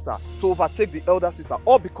younger sister to overtake the elder sister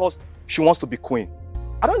all because she wants to be queen.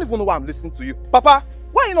 I don't even know why I'm listening to you. Papa,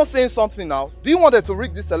 why are you not saying something now? Do you want her to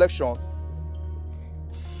rig this election?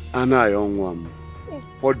 Anna, young one,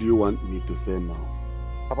 what do you want me to say now?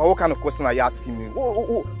 Papa, what kind of question are you asking me?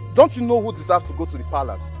 Don't you know who deserves to go to the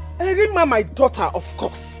palace? Erima, my daughter, of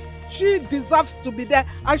course. She deserves to be there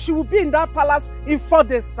and she will be in that palace in 4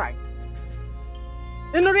 days' time.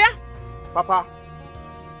 Enoria? Papa.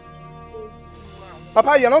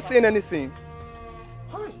 Papa, you're not saying anything.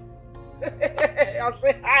 Hi. I'll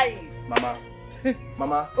say hi. Mama.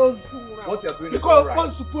 Mama. What you're doing is because all right.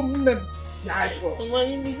 You're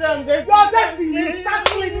dirty. You start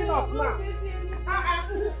cleaning up now.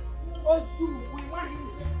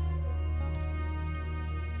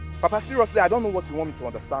 Papa, seriously, I don't know what you want me to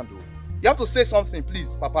understand though. You have to say something,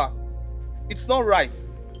 please, Papa. It's not right.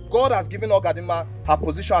 God has given Ogadima her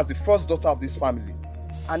position as the first daughter of this family.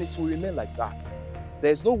 And it will remain like that.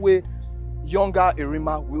 There's no way younger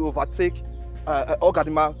Erima will overtake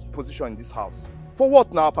Ogadima's position in this house. For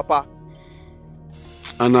what now, Papa?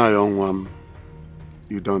 Anna, young one,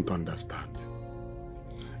 you don't understand.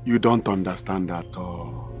 You don't understand at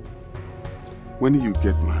all. When you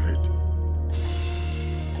get married,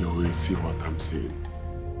 you will see what I'm saying.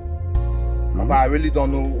 Papa, I really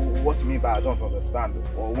don't know what you mean by I don't understand.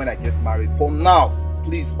 Or when I get married. For now,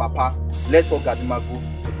 please, Papa, let Ogadima go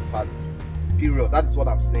to the palace. Period. That is what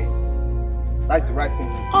I'm saying. That is the right thing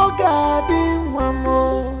to do.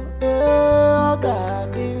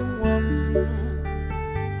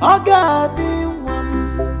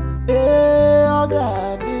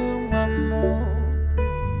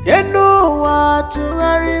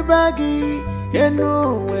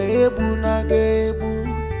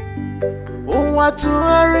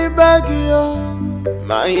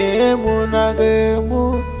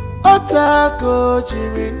 Otako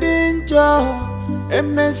jirindinjo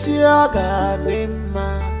emesi oganima.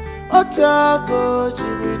 Otako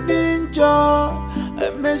jirindinjo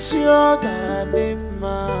emesi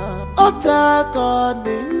oganima. Otako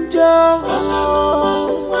ninjo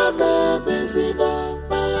wa bebezina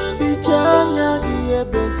fichanya giye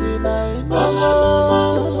bezina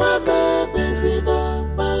wa bebezina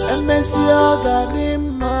emesi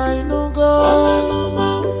oganima inugo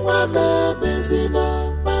wa bebezina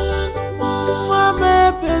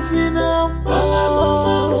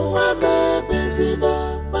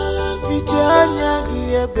Fichanya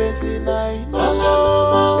giye bezina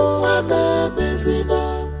wa bebezina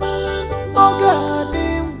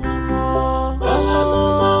Ogadim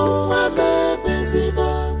wa bebezina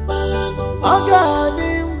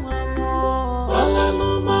Ogadim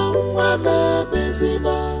wa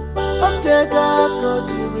bebezina Otega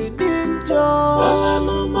kojirindinjo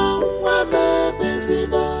wa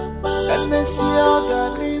bebezina Emesi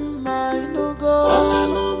oganima inugo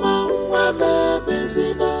wa bebezina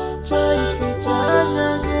bezina, chai fichanya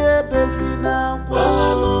gie bezina,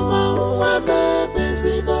 balanuma wabe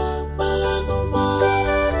bezina, balanuma.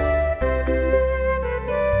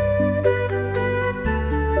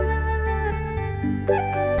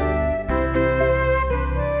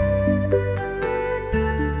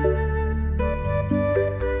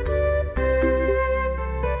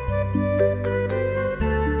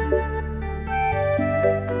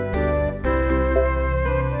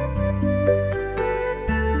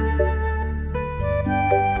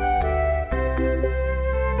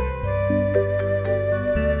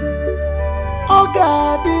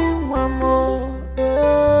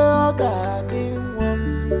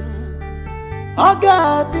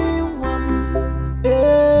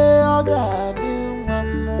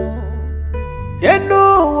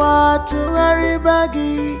 Yenu watu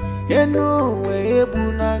haribagi, yenu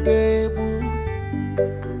webu na gebu.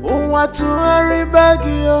 Watu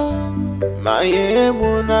haribagi yo,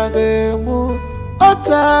 mayebu na gebu.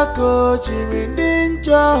 Otako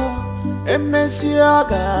jirindinjo, emesi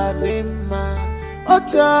oganima.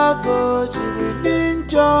 Otako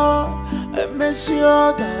jirindinjo, emesi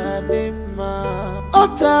oganima.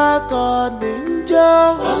 Otako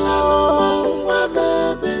ninjo, balanuma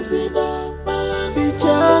wabe bezina.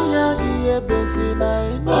 Fichanya gie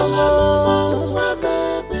bezina, balanuma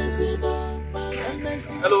wabe bezina.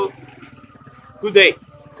 Hello. Good day.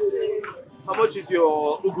 How much is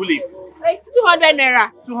your ugu leaf? It's 200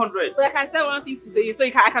 naira. 200. But I can sell 150 to you, so I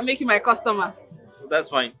can make you my customer. That's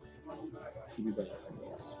fine. Should be better.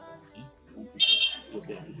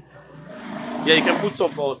 Yeah, you can put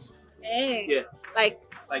some for us. Hey. Yeah. Like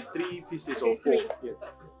 3 pieces okay, or 4. 3. Yeah.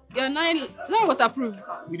 You're not waterproof.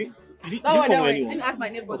 You didn't Don't worry, call don't worry. anyone? Let me ask my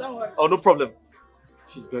neighbor, don't worry. Oh, no problem.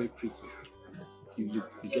 She's very pretty. You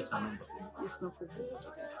get her number. It's not problem.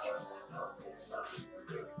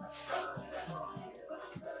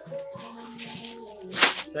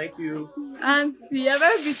 Thank you. Auntie, you're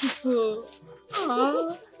very beautiful.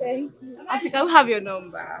 Oh, thank you. Auntie, can we have your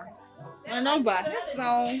number? My number? Yes,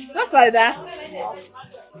 no. Just like that.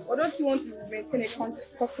 Or don't you want to maintain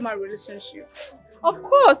a customer relationship? Of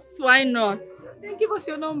course, why not? Then give us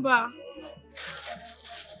your number.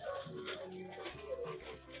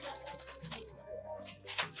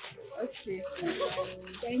 Okay.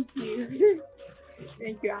 Thank you.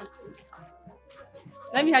 Thank you, Auntie.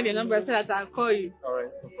 Let me have your number so that I'll call you.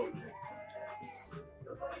 Alright, no problem.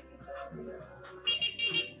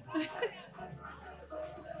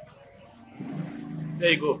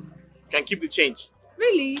 There you go. You can keep the change.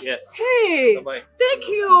 Really? Yes. Hey! Bye-bye. Thank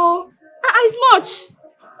you. It's much.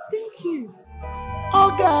 Thank you.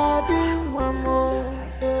 Oh God, one more.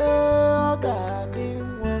 Oh God,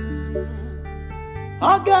 one more.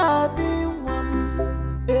 Oh God, one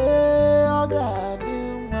more. Oh God,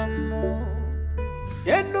 one more.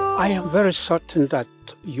 I am very certain that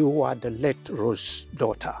you are the late Rose's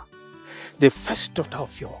daughter, the first daughter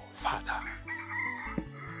of your father.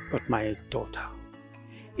 But my daughter,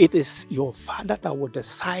 it is your father that will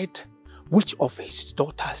decide which of his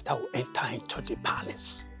daughters that will enter into the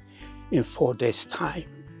palace in 4 days' time.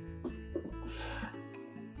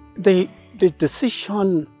 The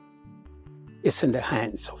decision is in the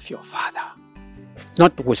hands of your father.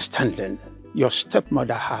 Notwithstanding, your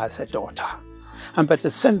stepmother has a daughter, and by the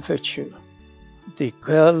same virtue, the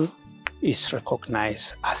girl is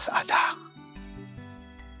recognized as Ada.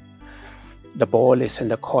 The ball is in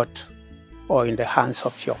the court or in the hands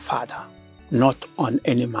of your father, not on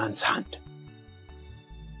any man's hand.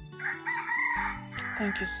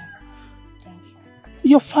 Thank you, sir. Thank you.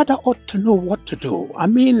 Your father ought to know what to do. I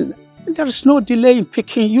mean, there is no delay in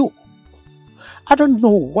picking you. I don't know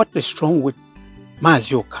what is wrong with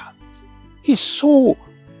Mazioka. He's so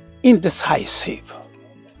indecisive.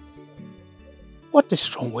 What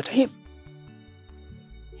is wrong with him?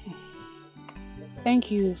 Thank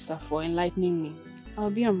you, sir, for enlightening me. I'll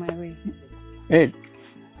be on my way. Hey,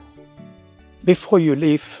 before you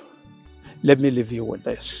leave, let me leave you with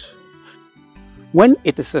this. When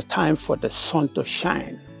it is the time for the sun to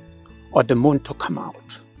shine or the moon to come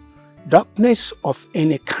out, darkness of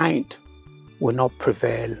any kind will not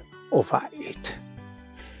prevail over it.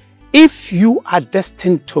 If you are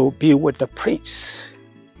destined to be with the prince,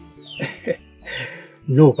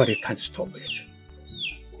 nobody can stop it.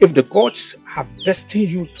 If the gods have destined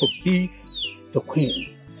you to be the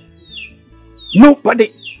queen,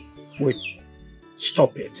 nobody will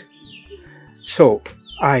stop it. So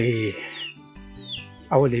I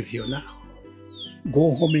will leave you now.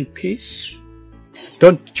 Go home in peace.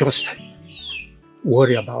 Don't just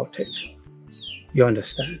worry about it. You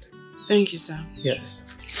understand? Thank you, sir. Yes.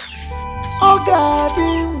 Oh God,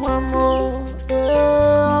 one more.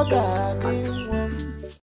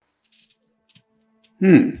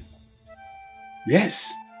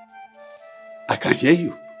 Yes, I can hear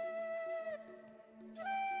you.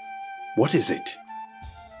 What is it?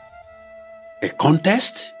 A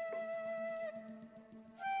contest?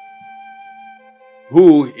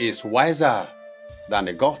 Who is wiser than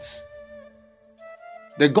the gods?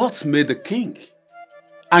 The gods made the king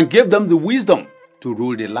and gave them the wisdom to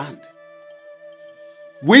rule the land.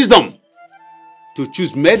 Wisdom to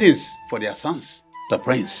choose maidens for their sons, the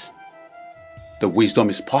prince. The wisdom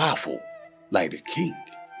is powerful, like the king.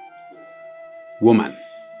 Woman,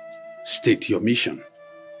 state your mission.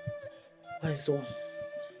 Wise one,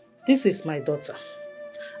 this is my daughter.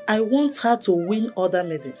 I want her to win other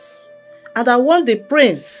maidens. And I want the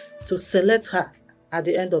prince to select her at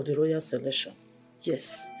the end of the royal selection.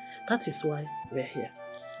 Yes, that is why we're here.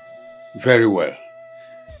 Very well.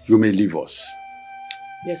 You may leave us.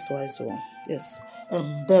 Yes, wise one. Yes.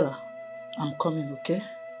 Dara, I'm coming, okay?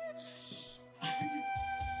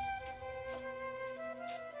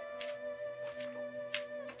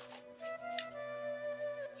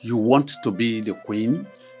 You want to be the queen?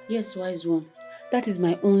 Yes, wise one. That is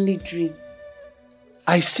my only dream.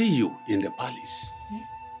 I see you in the palace.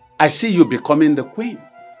 I see you becoming the queen.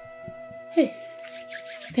 Hey,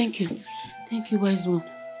 thank you. Thank you, wise one.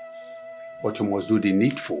 But you must do the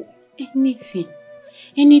needful. Anything.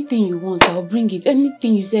 Anything you want, I'll bring it.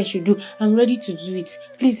 Anything you say I should do, I'm ready to do it.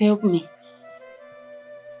 Please help me.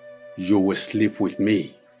 You will sleep with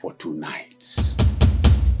me for 2 nights.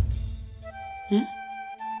 Huh?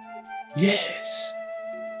 Yes.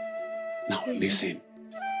 Now listen.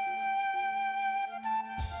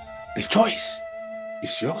 The choice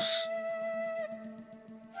is yours.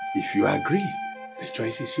 If you agree, the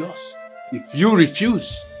choice is yours. If you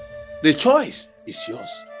refuse, the choice is yours.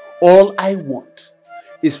 All I want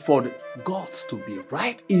is for the gods to be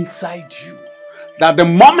right inside you. That the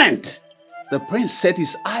moment the prince set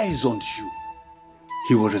his eyes on you,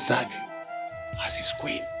 he will reserve you as his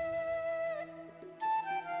queen.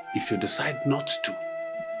 If you decide not to,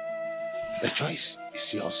 the choice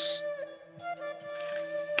is yours.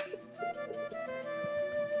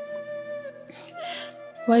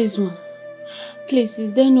 Wise one, please,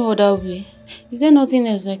 is there no other way? Is there nothing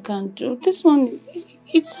else I can do? This one,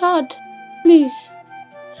 it's hard. Please.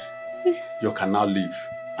 See? You can now leave,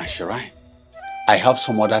 Ashirine. I have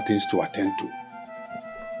some other things to attend to.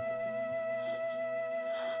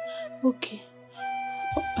 Okay.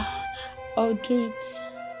 I'll do it.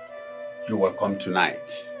 You will come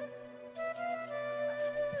tonight.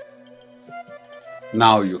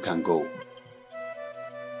 Now you can go.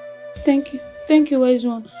 Thank you. Thank you, wise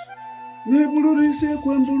one. My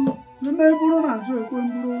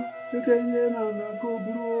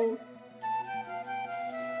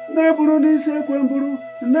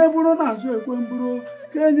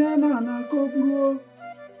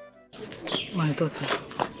daughter,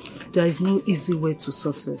 there is no easy way to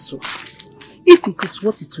success. So, if it is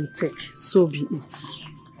what it will take, so be it.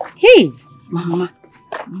 Hey, Mama,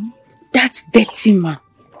 that dirty man.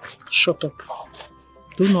 Shut up.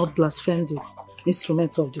 Do not blaspheme the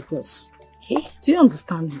instruments of the gods. Hey? Do you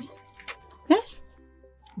understand me? Eh?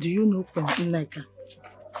 Do you know Queen Nneka?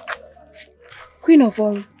 Queen of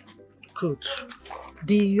all. Good.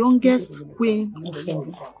 The youngest queen of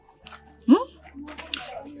all.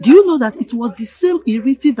 Do you know that it was the same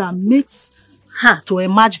Iriti that makes her to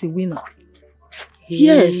emerge the winner?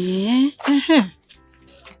 Yes.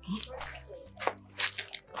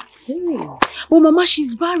 Hey. But Mama,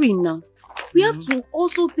 she's barren now. We have to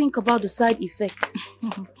also think about the side effects.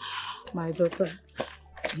 My daughter,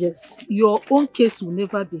 yes, your own case will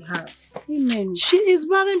never be hers. Amen. She is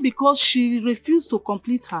barren because she refused to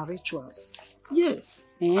complete her rituals. Yes.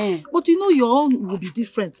 But you know your own will be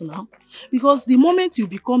different now. Because the moment you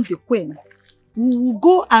become the queen, we will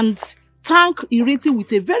go and thank Iriti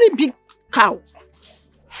with a very big cow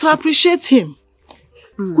to appreciate him.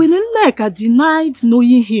 Queen Nneka denied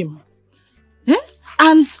knowing him.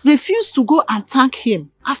 And refused to go and thank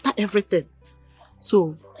him after everything.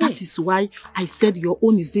 So that is why I said your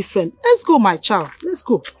own is different. Let's go, my child. Let's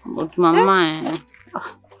go. But Mama,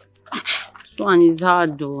 this one is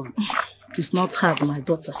hard though. It's not hard, my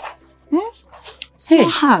daughter. It's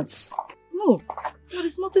not hard. No, there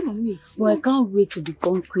is nothing on it. Well, I can't wait to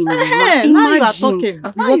become queen. Now you are talking.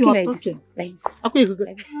 Now you are talking. Okay, go.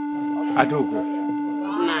 Adogo,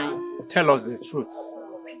 tell us the truth.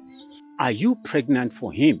 Are you pregnant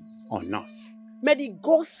for him or not? May the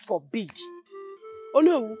gods forbid. Oh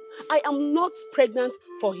no, I am not pregnant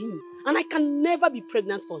for him. And I can never be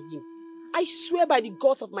pregnant for him. I swear by the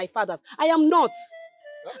gods of my fathers, I am not.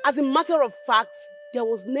 As a matter of fact, there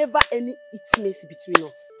was never any intimacy between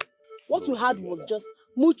us. What we had was just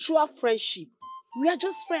mutual friendship. We are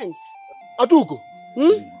just friends. Adugo.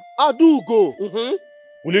 Adugo.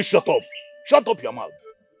 Will you shut up? Shut up your mouth.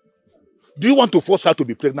 Do you want to force her to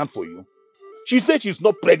be pregnant for you? She said she's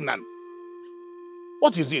not pregnant.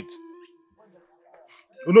 What is it?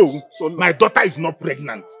 No, so my daughter is not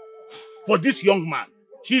pregnant. For this young man,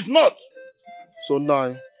 she's not. So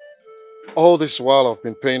now, all this while I've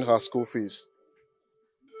been paying her school fees,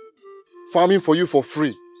 farming for you for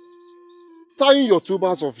free, tying your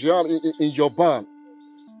tubers of yam in your barn.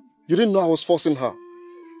 You didn't know I was forcing her.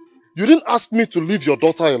 You didn't ask me to leave your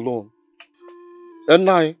daughter alone. And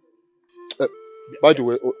now, by the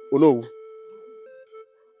way, no,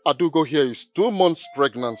 Adugo here is 2 months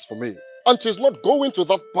pregnant for me. And she's not going to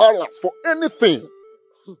that palace for anything.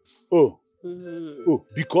 Oh,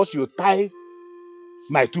 because you tie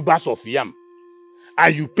my tubers of yam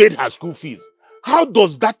and you paid her school fees. How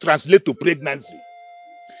does that translate to pregnancy?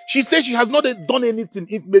 She says she has not done anything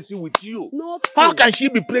intimacy with you. Nothing. How can she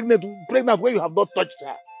be pregnant when you have not touched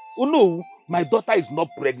her? Oh no, my daughter is not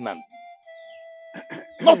pregnant.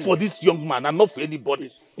 Not for this young man and not for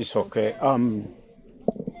anybody. It's okay.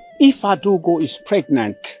 If Adugo is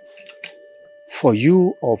pregnant for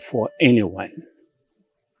you or for anyone,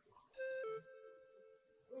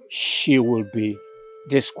 she will be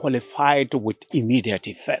disqualified with immediate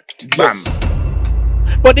effect. Yes.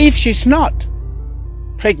 But if she's not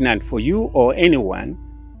pregnant for you or anyone,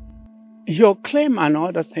 your claim and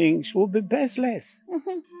other things will be baseless.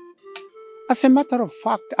 As a matter of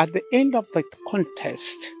fact, at the end of the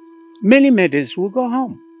contest, many maidens will go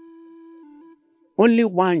home. Only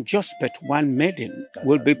one, just but one maiden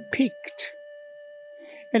will be picked.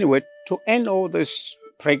 Anyway, to end all this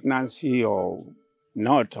pregnancy or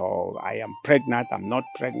not, or I am pregnant, I'm not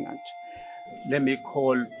pregnant, let me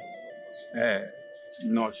call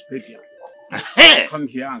Nurse Vivian. Come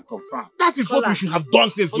here and confirm. That is what we should have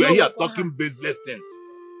done since we are here talking baseless things.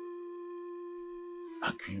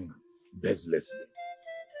 Talking baseless.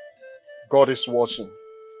 God is watching.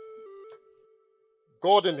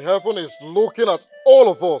 God in heaven is looking at all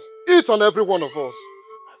of us, each and every one of us.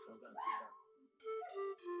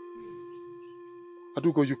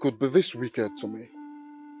 Adugo, you could be this wicked to me.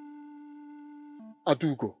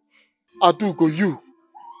 Adugo. Adugo, you.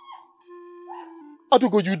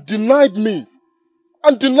 Adugo, you denied me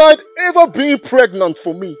and denied ever being pregnant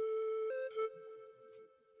for me.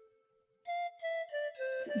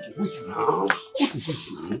 Wait now. What is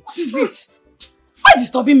it now? What is it? Why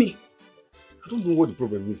disturbing me? I don't know what the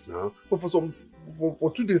problem is now. But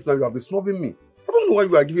for 2 days now, you have been snubbing me. I don't know why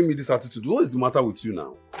you are giving me this attitude. What is the matter with you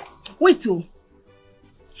now? Wait, oh.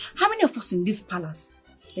 How many of us in this palace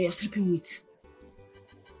that you're sleeping with?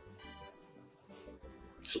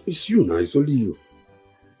 It's you now. It's only you.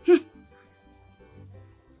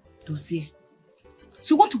 Dozier.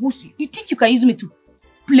 So you want to go? You think you can use me to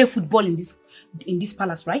play football in this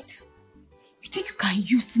palace, right? You think you can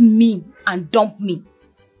use me and dump me?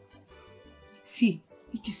 See,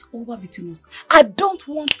 it is over between us. I don't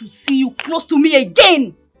want to see you close to me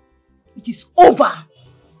again. It is over.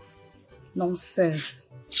 Nonsense.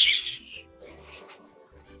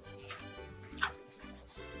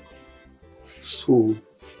 So,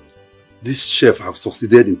 this chef have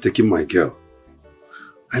succeeded in taking my girl.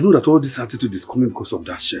 I know that all this attitude is coming because of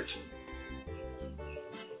that chef.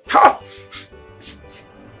 Ha!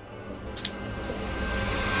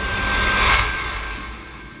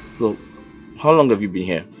 So, how long have you been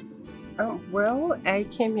here? Oh, well, I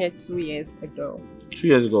came here 2 years ago. 2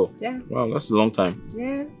 years ago? Yeah. Wow, that's a long time.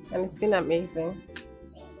 Yeah, and it's been amazing.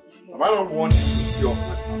 Have I not warned you?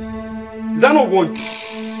 Did I not warn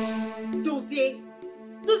you?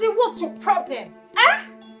 Dozier, what's your problem? Eh?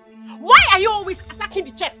 Why are you always attacking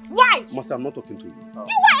the chef? Why? Marcy, I'm not talking to you. You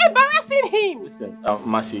are embarrassing him. Listen,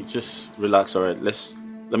 Marcy, just relax, alright?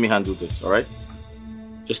 Let me handle this, alright?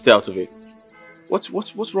 Just stay out of it.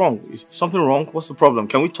 What's wrong? Is something wrong? What's the problem?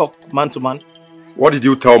 Can we talk man to man? What did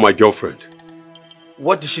you tell my girlfriend?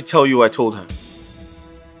 What did she tell you I told her?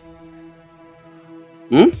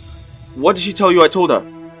 What did she tell you I told her?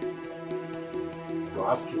 You're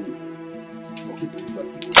asking me. Okay,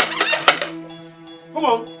 come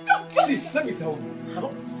on. See, let me tell you.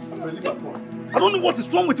 I don't know what is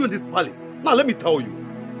wrong with you in this palace. Now let me tell you.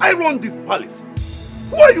 I run this palace.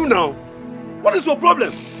 Who are you now? What is your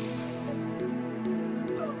problem?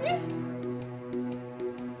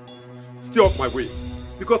 Stay off my way.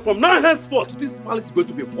 Because from now henceforth, this palace is going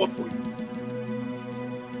to be a port for you.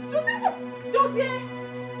 Dozier!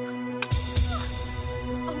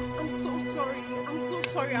 I'm so sorry. I'm so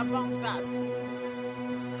sorry about that.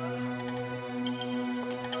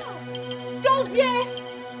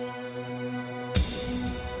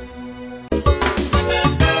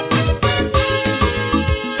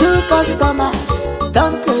 Customers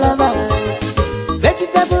turn to lovers.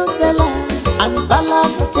 Vegetable seller and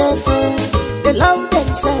balance chef. They love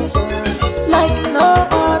themselves like no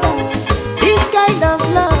other. This kind of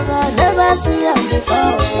love I never see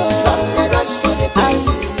before. Some they rush for the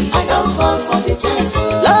price, I don't fall for the chef.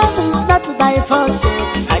 Love is not by force,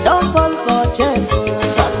 I don't fall for chef.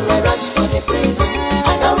 Some they rush for the prince,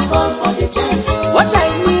 I don't fall for the chef. What I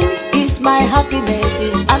mean is my happiness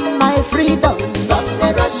and my freedom. Some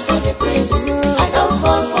they rush for the prince, I don't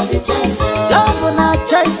fall for the chef. Love on a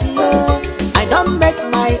choice, I don't make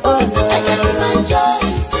my own. I get my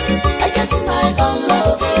choice.